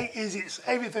 80s. It's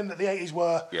everything that the 80s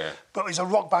were. Yeah. But there's a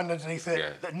rock band underneath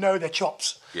it that know their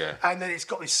chops. Yeah. And then it's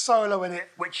got this solo in it,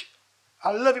 which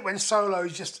I love it when solo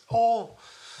is just all.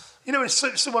 You know when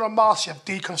someone on MasterChef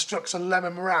deconstructs a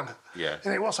lemon meringue? Yeah.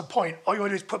 You know, what's the point? All you want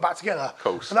to do is put it back together. Of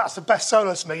course. And that's the best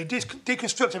solo to me. You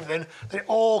deconstruct everything, then it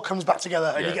all comes back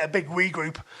together and you get a big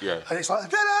regroup. Yeah. And it's like,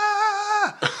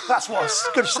 da-da! That's what a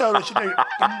good solo should do.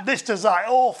 And this does that.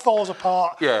 It all falls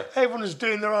apart. Yeah. Everyone is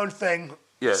doing their own thing.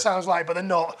 Yeah. It sounds like, but they're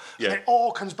not. Yeah. And it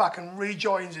all comes back and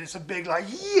rejoins and it's a big like,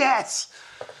 yes!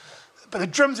 But the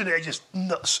drums in it are just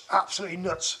nuts. Absolutely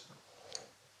nuts.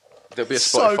 There'll be a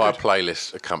So Spotify good.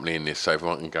 playlist accompanying this, so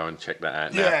everyone can go and check that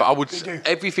out now. Yeah, but I would they do.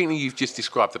 everything that you've just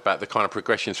described about the kind of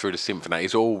progressions through the symphony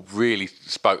is all really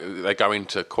They go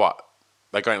into that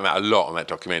a lot on that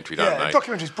documentary, don't they? The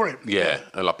documentary's brilliant. Yeah,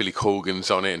 and like Billy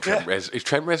Corgan's on it, and Trent Yeah. is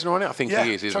Trent Reznor on it? I think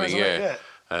he is, isn't he? Trent Reznor, Yeah.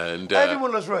 And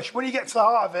everyone loves Rush. When you get to the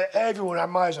heart of it, everyone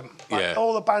admires them. Like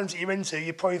all the bands that you're into,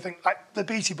 you probably think like the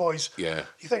Beastie Boys. Yeah.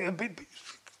 You think of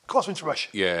course into Rush.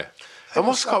 Yeah. And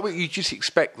what's quite weird, you just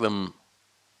expect them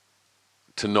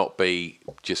to not be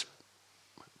just.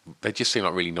 They just seem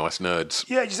like really nice nerds.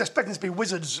 Yeah, you just expect them to be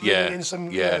wizards living in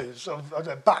some sort of I don't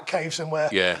know, bat cave somewhere.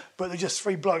 Yeah. But they're just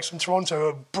 3 blokes from Toronto who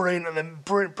are brilliant and then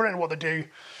brilliant at what they do.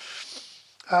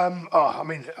 When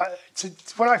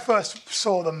I first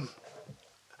saw them,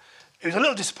 it was a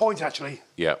little disappointing actually.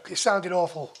 Yeah. It sounded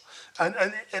awful.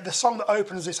 And the song that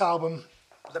opens this album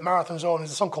that Marathon's on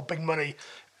is a song called Big Money.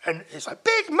 And it's like,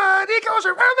 big money goes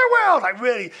around the world. Like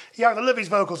really, you either love his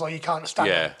vocals or you can't stand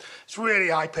them. It's really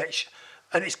high pitch.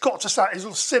 And it's got to sound, there's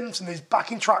little synths and there's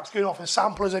backing tracks going off and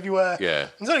samplers everywhere. Yeah.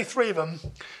 There's only 3 of them,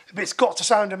 but it's got to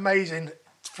sound amazing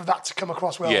for that to come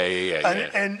across well.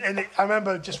 And I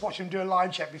remember just watching him do a line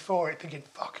check before it, thinking,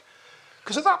 fuck.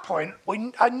 Because at that point,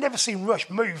 I'd never seen Rush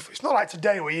move. It's not like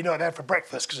today where you know they're for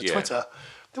breakfast because of Twitter.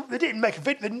 They didn't make a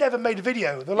video. They never made a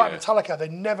video. They're like Metallica. They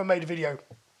never made a video.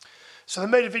 So they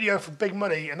made a video for Big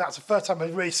Money, and that's the first time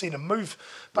I'd really seen him move.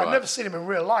 But I'd never seen him in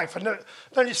real life. Then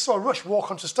I just saw Rush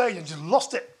walk onto stage and just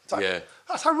lost it. It's like,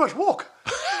 that's how Rush walk.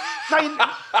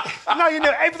 now you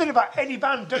know everything about any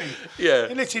band, don't you? Yeah.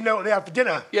 You literally know what they had for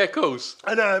dinner. Yeah, of course.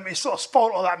 And it sort of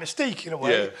spoiled all that mystique in a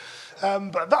way.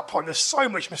 But at that point, there's so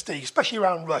much mystique, especially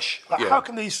around Rush. Like, how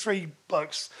can these 3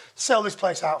 blokes sell this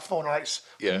place out 4 nights?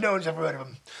 No one's ever heard of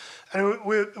them. And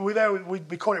we're there.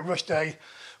 We call it Rush Day.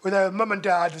 We're there with Mum and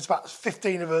Dad. There's about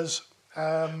 15 of us.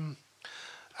 And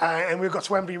we got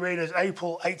to Wembley Arena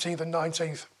April 18th and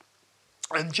 19th.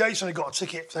 And Jason had got a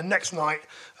ticket for the next night.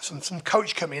 Some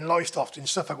coach coming in Lowestoft in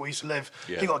Suffolk, where we used to live.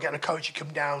 He got to get in a coach and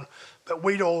come down. But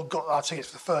we'd all got our tickets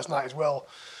for the first night as well.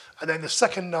 And then the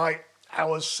second night, I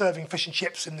was serving fish and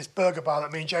chips in this burger bar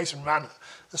that me and Jason ran,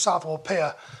 the Southwold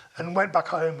Pier, and went back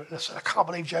home. And I said, I can't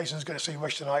believe Jason's going to see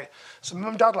Rush tonight. So Mum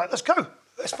and Dad were like, let's go.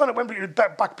 Let's phone at Wembley,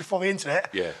 back before the internet.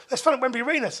 Yeah. Let's phone at Wembley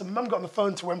Arena. So Mum got on the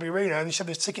phone to Wembley Arena and he said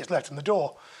there's tickets left on the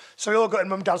door. So we all got in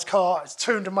Mum and Dad's car. It's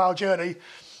a 200-mile journey.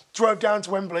 Drove down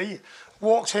to Wembley,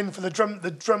 walked in for the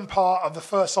drum part of the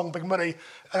first song, Big Money,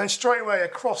 and then straight away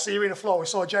across the arena floor we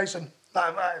saw Jason,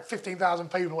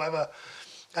 15,000 people, whatever.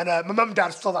 And my mum and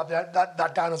dad still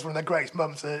that down as one of their greatest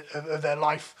moments of their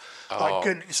life.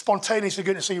 Spontaneously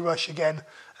going to see Rush again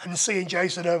and seeing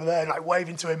Jason over there and like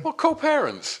waving to him. What cool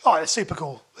parents. Oh, they're super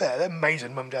cool. Yeah, they're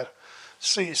amazing, mum and dad.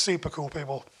 Super cool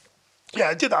people. Yeah,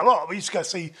 I did that a lot. We used to go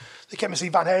see, they came and see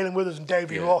Van Halen with us and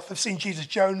David Roth. I've seen Jesus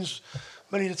Jones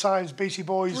many of the times, Beastie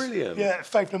Boys. Brilliant. Yeah,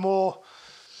 Faith No More.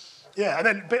 Yeah, and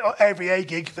then every A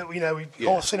gig that we've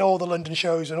all seen all the London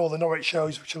shows and all the Norwich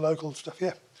shows, which are local and stuff,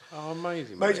 yeah. Oh,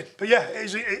 amazing. Amazing. But yeah,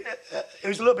 it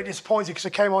was a little bit disappointing because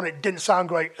it came on, it didn't sound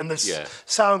great, and the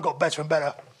sound got better and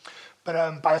better.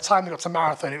 But by the time they got to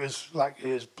Marathon, it was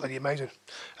bloody amazing.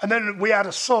 And then we had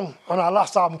a song on our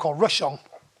last album called Rush Song,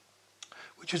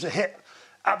 which was a hit.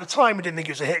 At the time, I didn't think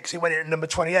it was a hit because it went in at number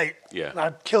 28. Yeah. And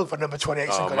I'd killed for number 28.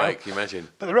 Oh, single mate, now. can you imagine?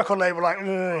 But the record label were like,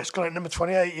 it's gone at number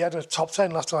 28. You had a top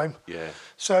 10 last time. Yeah.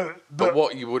 So, But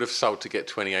what you would have sold to get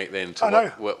 28 then to I know.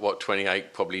 what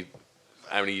 28 probably,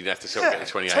 how many you'd have to sell to get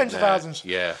to 28 tens of now? thousands.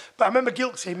 Yeah. But I remember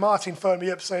Guilty, Martin phoned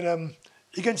me up saying,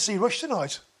 you're going to see Rush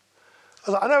tonight? I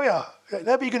was like, I know we are.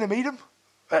 No, but you're going to meet them?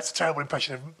 That's a terrible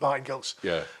impression of Martin Giltz.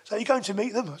 Yeah. So you're going to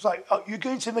meet them? I was like, oh, you're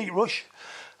going to meet Rush?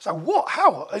 I was like, what?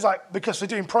 How? It's like, because they're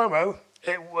doing promo,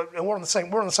 and we're on the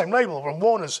same label, we're on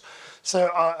Warner's. So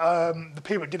the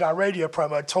people that did our radio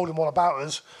promo told them all about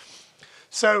us.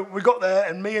 So we got there,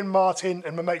 and me and Martin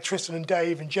and my mate Tristan and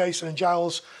Dave and Jason and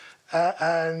Giles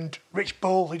and Rich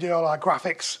Bull, who did all our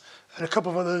graphics, and a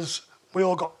couple of others, we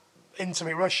all got in to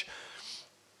meet Rush.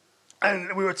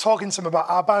 And we were talking to them about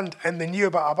our band, and they knew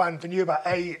about our band. They knew about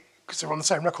A, because they were on the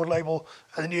same record label,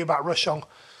 and they knew about Rush Song.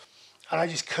 And I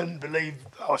just couldn't believe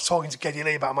I was talking to Geddy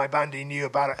Lee about my band, and he knew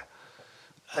about it.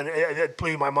 And it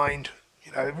blew my mind.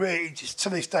 You know, it really, just to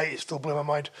this day, it still blew my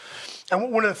mind.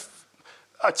 And one of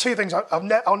the two things,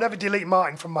 I'll never delete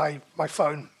Martin from my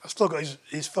phone. I've still got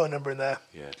his phone number in there.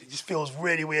 Yeah. It just feels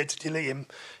really weird to delete him,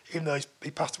 even though he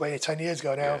passed away 10 years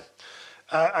ago now. Yeah.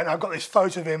 And I've got this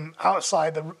photo of him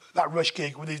outside that Rush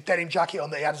gig with his denim jacket on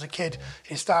that he had as a kid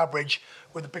in Stourbridge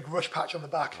with a big Rush patch on the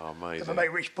back. Oh, amazing. That my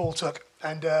mate Rich Bull took.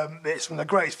 And it's one of the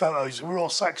greatest photos. We're all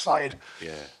so excited.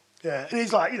 Yeah. Yeah, and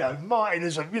he's like, Martin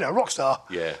is a rock star.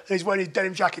 Yeah. And he's wearing his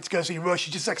denim jacket to go see Rush.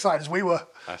 He's just as excited as we were.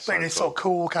 That's but in so this sort of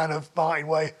cool kind of Martin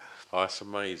way. Oh, that's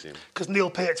amazing. Because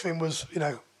Neil Peart to him was,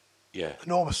 Yeah.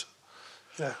 enormous.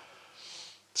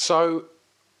 So,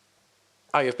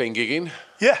 you've been gigging.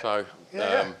 Yeah. So,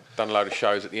 Yeah. done a load of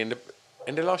shows at the end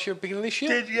of last year, beginning of this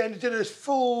year. Did a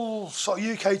full sort of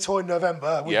UK tour in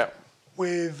November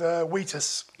with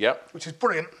Wheatus, which is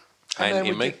brilliant. And then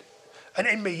In Me. And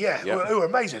In Me, Yep. who were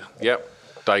amazing. Yep.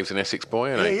 Dave's an Essex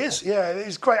boy, isn't Yeah, he? he is. Yeah, it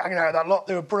was great hanging out with that lot.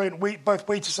 They were brilliant. Both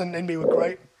Wheatus and In Me were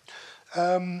great.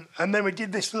 And then we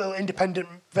did this little independent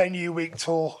venue week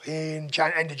tour in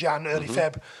end of Jan, early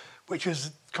Feb, which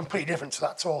was completely different to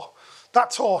that tour.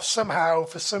 That tour, somehow,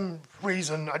 for some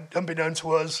reason, unbeknown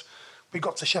to us, we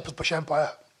got to Shepherd's Bush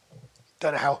Empire.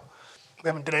 Don't know how. We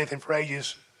haven't done anything for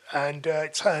ages. And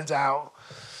it turns out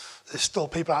there's still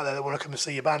people out there that want to come and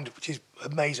see your band, which is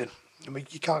amazing. I mean,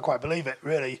 you can't quite believe it,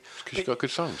 really. Because you've got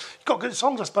good songs. You've got good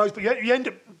songs, I suppose, but you end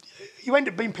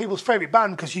up being people's favourite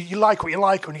band because you like what you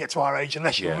like when you get to our age,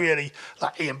 unless you're really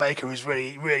like Ian Baker, who's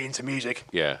really, really into music.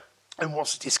 Yeah. And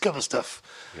wants to discover stuff.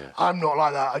 Yeah. I'm not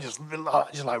like that. I just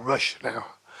like Rush now.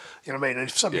 You know what I mean? And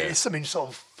if something sort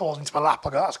of falls into my lap, I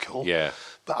go, that's cool. Yeah.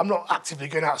 But I'm not actively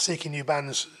going out seeking new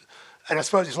bands. And I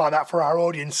suppose it's like that for our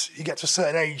audience. You get to a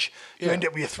certain age, you end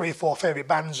up with your 3 or 4 favourite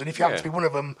bands, and if you happen to be one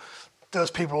of them, those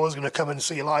people are always going to come and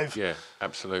see you live. Yeah,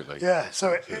 absolutely. Yeah,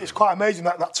 so it's quite amazing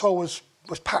that tour was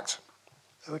packed.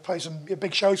 We played some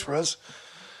big shows for us,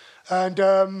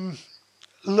 and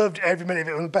loved every minute of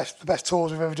it. One of the best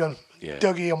tours we've ever done. Yeah.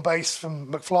 Dougie on bass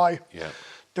from McFly. Yeah.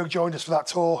 Doug joined us for that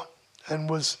tour and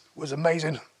was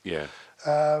amazing. Yeah.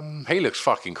 He looks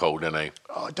fucking cool, doesn't he?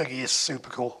 Oh, Dougie is super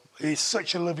cool. He's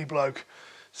such a lovely bloke.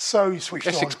 So switched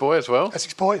on. Essex boy as well.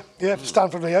 Essex boy, yeah, from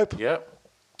Stanford Lee Hope. Yeah.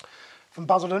 From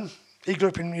Basildon. He grew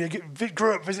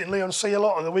up visiting Leon C a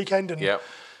lot on the weekend and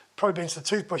probably been to the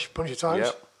Toothbrush a bunch of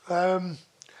times. Yep.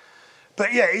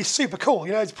 But yeah, he's super cool.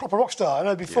 He's a proper rock star. I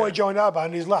know before he joined our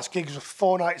band, his last gigs were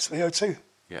 4 nights at the O2.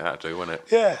 Yeah, that'd do, wouldn't it?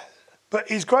 Yeah. But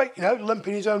he's great,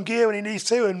 lumping his own gear when he needs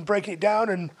to and breaking it down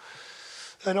and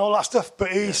all that stuff. But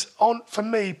for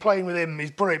me, playing with him is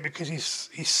brilliant because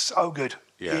he's so good.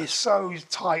 Yeah. He's so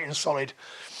tight and solid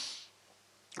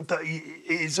that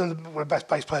he's one of the best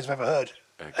bass players I've ever heard.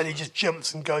 Excellent. And he just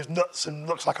jumps and goes nuts and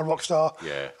looks like a rock star.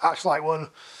 Yeah. Acts like one.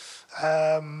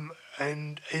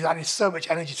 And he's adding so much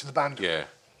energy to the band. Yeah.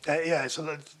 It's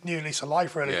a new lease of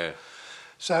life, really. Yeah.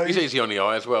 So he's easy on the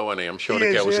eye as well, isn't he? I'm sure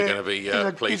the girls are going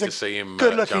to be pleased to see him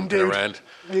jumping around.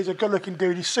 He's a good-looking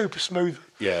dude. He's super smooth.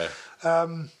 Yeah.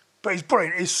 But he's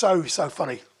brilliant. He's so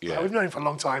funny. Yeah. We've known him for a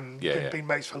long time. Been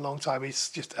mates for a long time. He's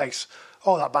just ace.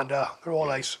 All that band they're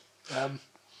all ace.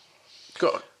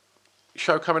 Got a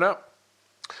show coming up?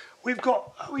 We've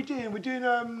got. How are we doing?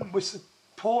 We're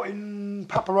supporting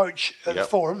Papa Roach at the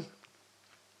Forum.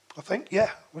 I think. Yeah,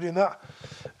 we're doing that.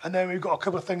 And then we've got a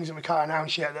couple of things that we can't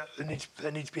announce yet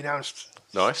that need to be announced.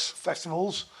 Nice.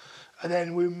 Festivals. And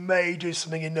then we may do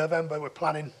something in November. We're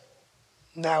planning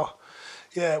now.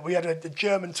 Yeah, we had the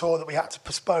German tour that we had to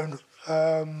postpone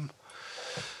for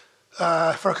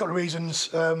a couple of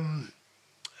reasons, mainly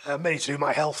to do with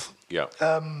my health. Yeah.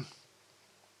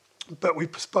 But we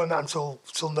postponed that until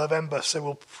November, so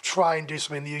we'll try and do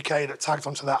something in the UK that tags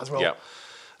onto that as well. Yeah.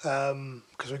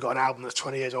 because we've got an album that's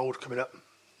 20 years old coming up.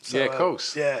 So, yeah, of course.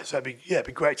 So it'd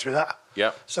be great to do that.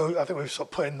 Yeah. So I think we're sort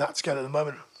of putting that together at the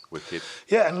moment. Wicked.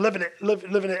 Yeah, and living it.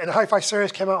 And the Hi-Fi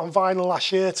Series came out on vinyl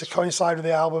last year to coincide with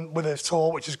the album, with the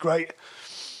tour, which is great.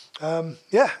 It's and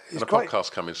a great.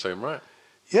 podcast coming soon, right?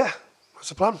 Yeah, that's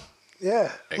the plan.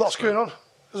 Yeah, Excellent. Lots going on.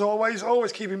 As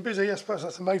always keeping busy. I suppose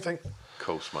that's the main thing. Of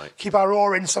course, mate. Keep our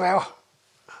roar in somehow.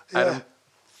 Yeah. Adam,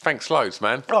 thanks loads,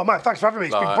 man. Oh, man, thanks for having me.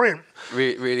 It's been brilliant.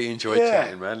 Really enjoyed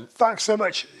chatting, man. Thanks so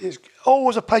much. It's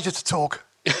always a pleasure to talk.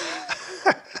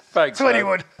 Thanks, to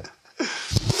anyone.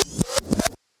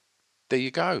 There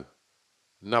you go.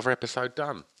 Another episode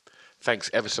done. Thanks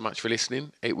ever so much for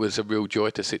listening. It was a real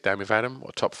joy to sit down with Adam,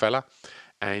 what a top fella,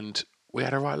 and we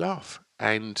had a right laugh.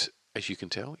 And as you can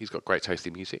tell, he's got great taste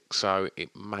in music, so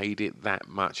it made it that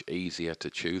much easier to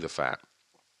chew the fat.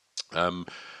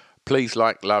 Please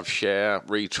like, love, share,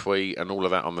 retweet, and all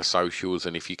of that on the socials.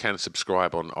 And if you can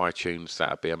subscribe on iTunes,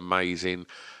 that'd be amazing.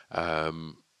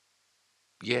 And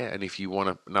if you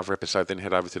want another episode, then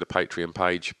head over to the Patreon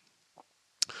page,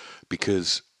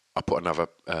 because I put another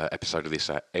episode of this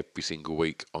out every single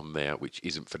week on there, which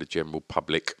isn't for the general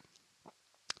public,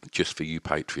 just for you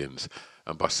Patreons.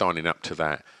 And by signing up to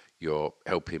that, you're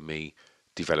helping me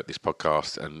develop this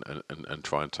podcast and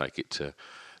try and take it to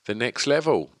the next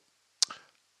level.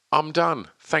 I'm done.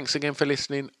 Thanks again for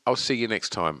listening. I'll see you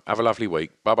next time. Have a lovely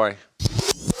week. Bye-bye.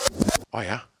 Oh,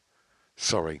 yeah?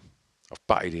 Sorry. I've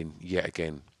butted in yet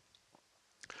again.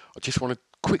 I just want to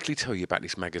quickly tell you about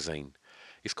this magazine.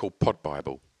 It's called Pod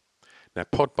Bible. Now,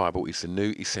 Pod Bible is the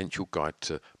new essential guide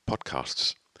to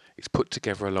podcasts. It's put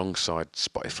together alongside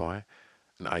Spotify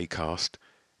and Acast,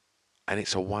 and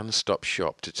it's a one-stop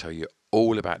shop to tell you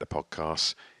all about the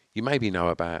podcasts you maybe know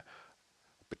about,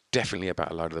 but definitely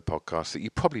about a load of the podcasts that you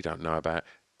probably don't know about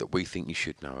that we think you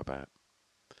should know about.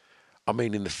 I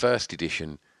mean, in the first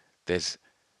edition, there's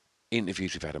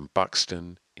interviews with Adam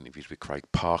Buxton, interviews with Craig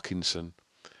Parkinson,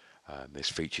 there's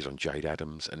features on Jade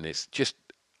Adams, and there's just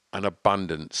an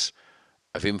abundance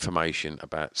of information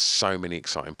about so many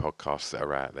exciting podcasts that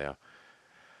are out there.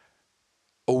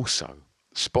 Also,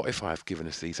 Spotify have given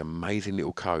us these amazing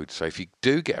little codes. So if you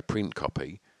do get a print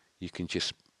copy, you can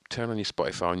just turn on your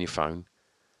Spotify on your phone,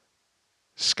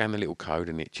 scan the little code,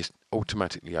 and it just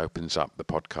automatically opens up the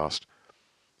podcast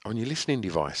on your listening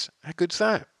device. How good's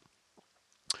that?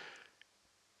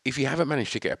 If you haven't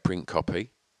managed to get a print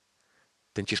copy,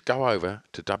 then just go over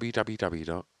to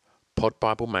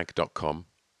www.podbiblemag.com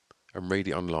and read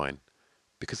it online,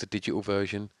 because the digital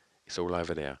version is all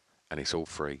over there and it's all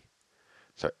free.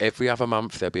 So every other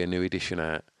month there'll be a new edition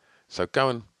out. So go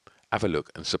and have a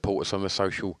look and support us on the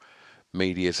social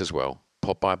medias as well.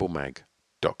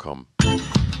 podbiblemag.com.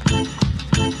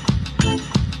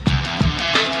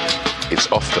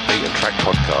 It's Off the Beaten Track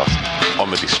podcast on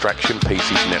the Distraction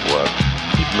Pieces Network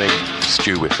with me,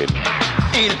 Stu Whiffen.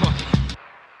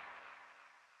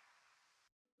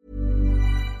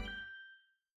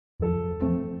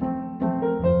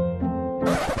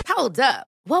 Hold up.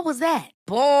 What was that?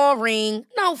 Boring.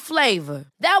 No flavor.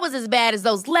 That was as bad as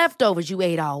those leftovers you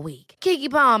ate all week. Keke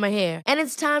Palmer here, and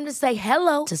it's time to say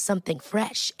hello to something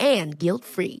fresh and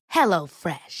guilt-free. Hello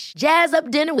Fresh. Jazz up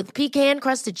dinner with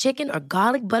pecan-crusted chicken or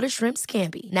garlic butter shrimp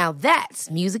scampi. Now that's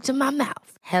music to my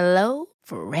mouth. Hello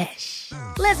Fresh.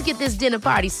 Let's get this dinner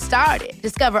party started.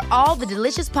 Discover all the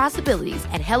delicious possibilities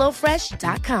at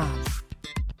hellofresh.com.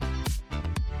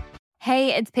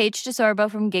 Hey, it's Paige DeSorbo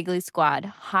from Giggly Squad.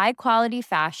 High quality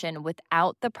fashion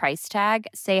without the price tag.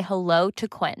 Say hello to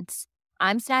Quince.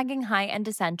 I'm snagging high-end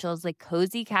essentials like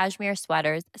cozy cashmere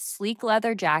sweaters, sleek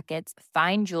leather jackets,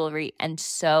 fine jewelry, and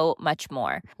so much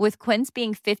more. With Quince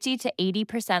being 50 to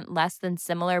 80% less than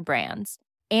similar brands.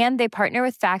 And they partner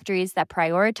with factories that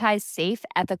prioritize safe,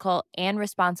 ethical, and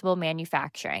responsible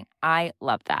manufacturing. I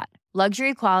love that.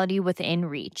 Luxury quality within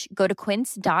reach. Go to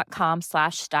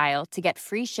quince.com/style to get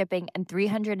free shipping and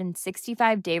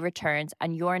 365-day returns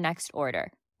on your next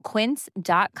order.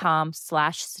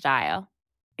 Quince.com/style.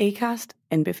 Acast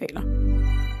anbefaler.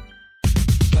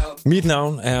 Mit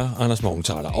navn er Anders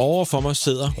Morgenthaler. Over for mig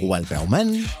sidder Roald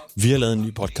Bergmann. Vi har lavet en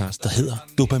ny podcast, der hedder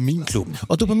Dopaminklubben.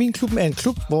 Og Dopaminklubben er en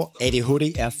klub, hvor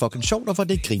ADHD er fucking sjovt, og hvor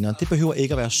det griner. Det behøver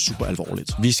ikke at være super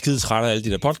alvorligt. Vi er skidetrætte af alle de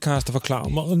der podcasts, der forklarer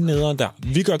mig nederen der.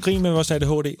 Vi gør grin med vores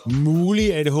ADHD.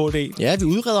 Mulig ADHD. Ja, vi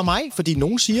udreder mig, fordi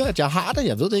nogen siger, at jeg har det.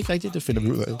 Jeg ved det ikke rigtigt, det finder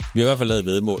vi ud af. Vi har i hvert fald lavet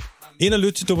væddemål. Ind og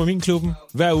lyt til Dopaminklubben.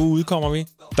 Hver uge udkommer vi.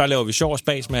 Der laver vi sjov og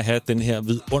spas med at have den her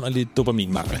vidunderlige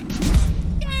dopaminmangel.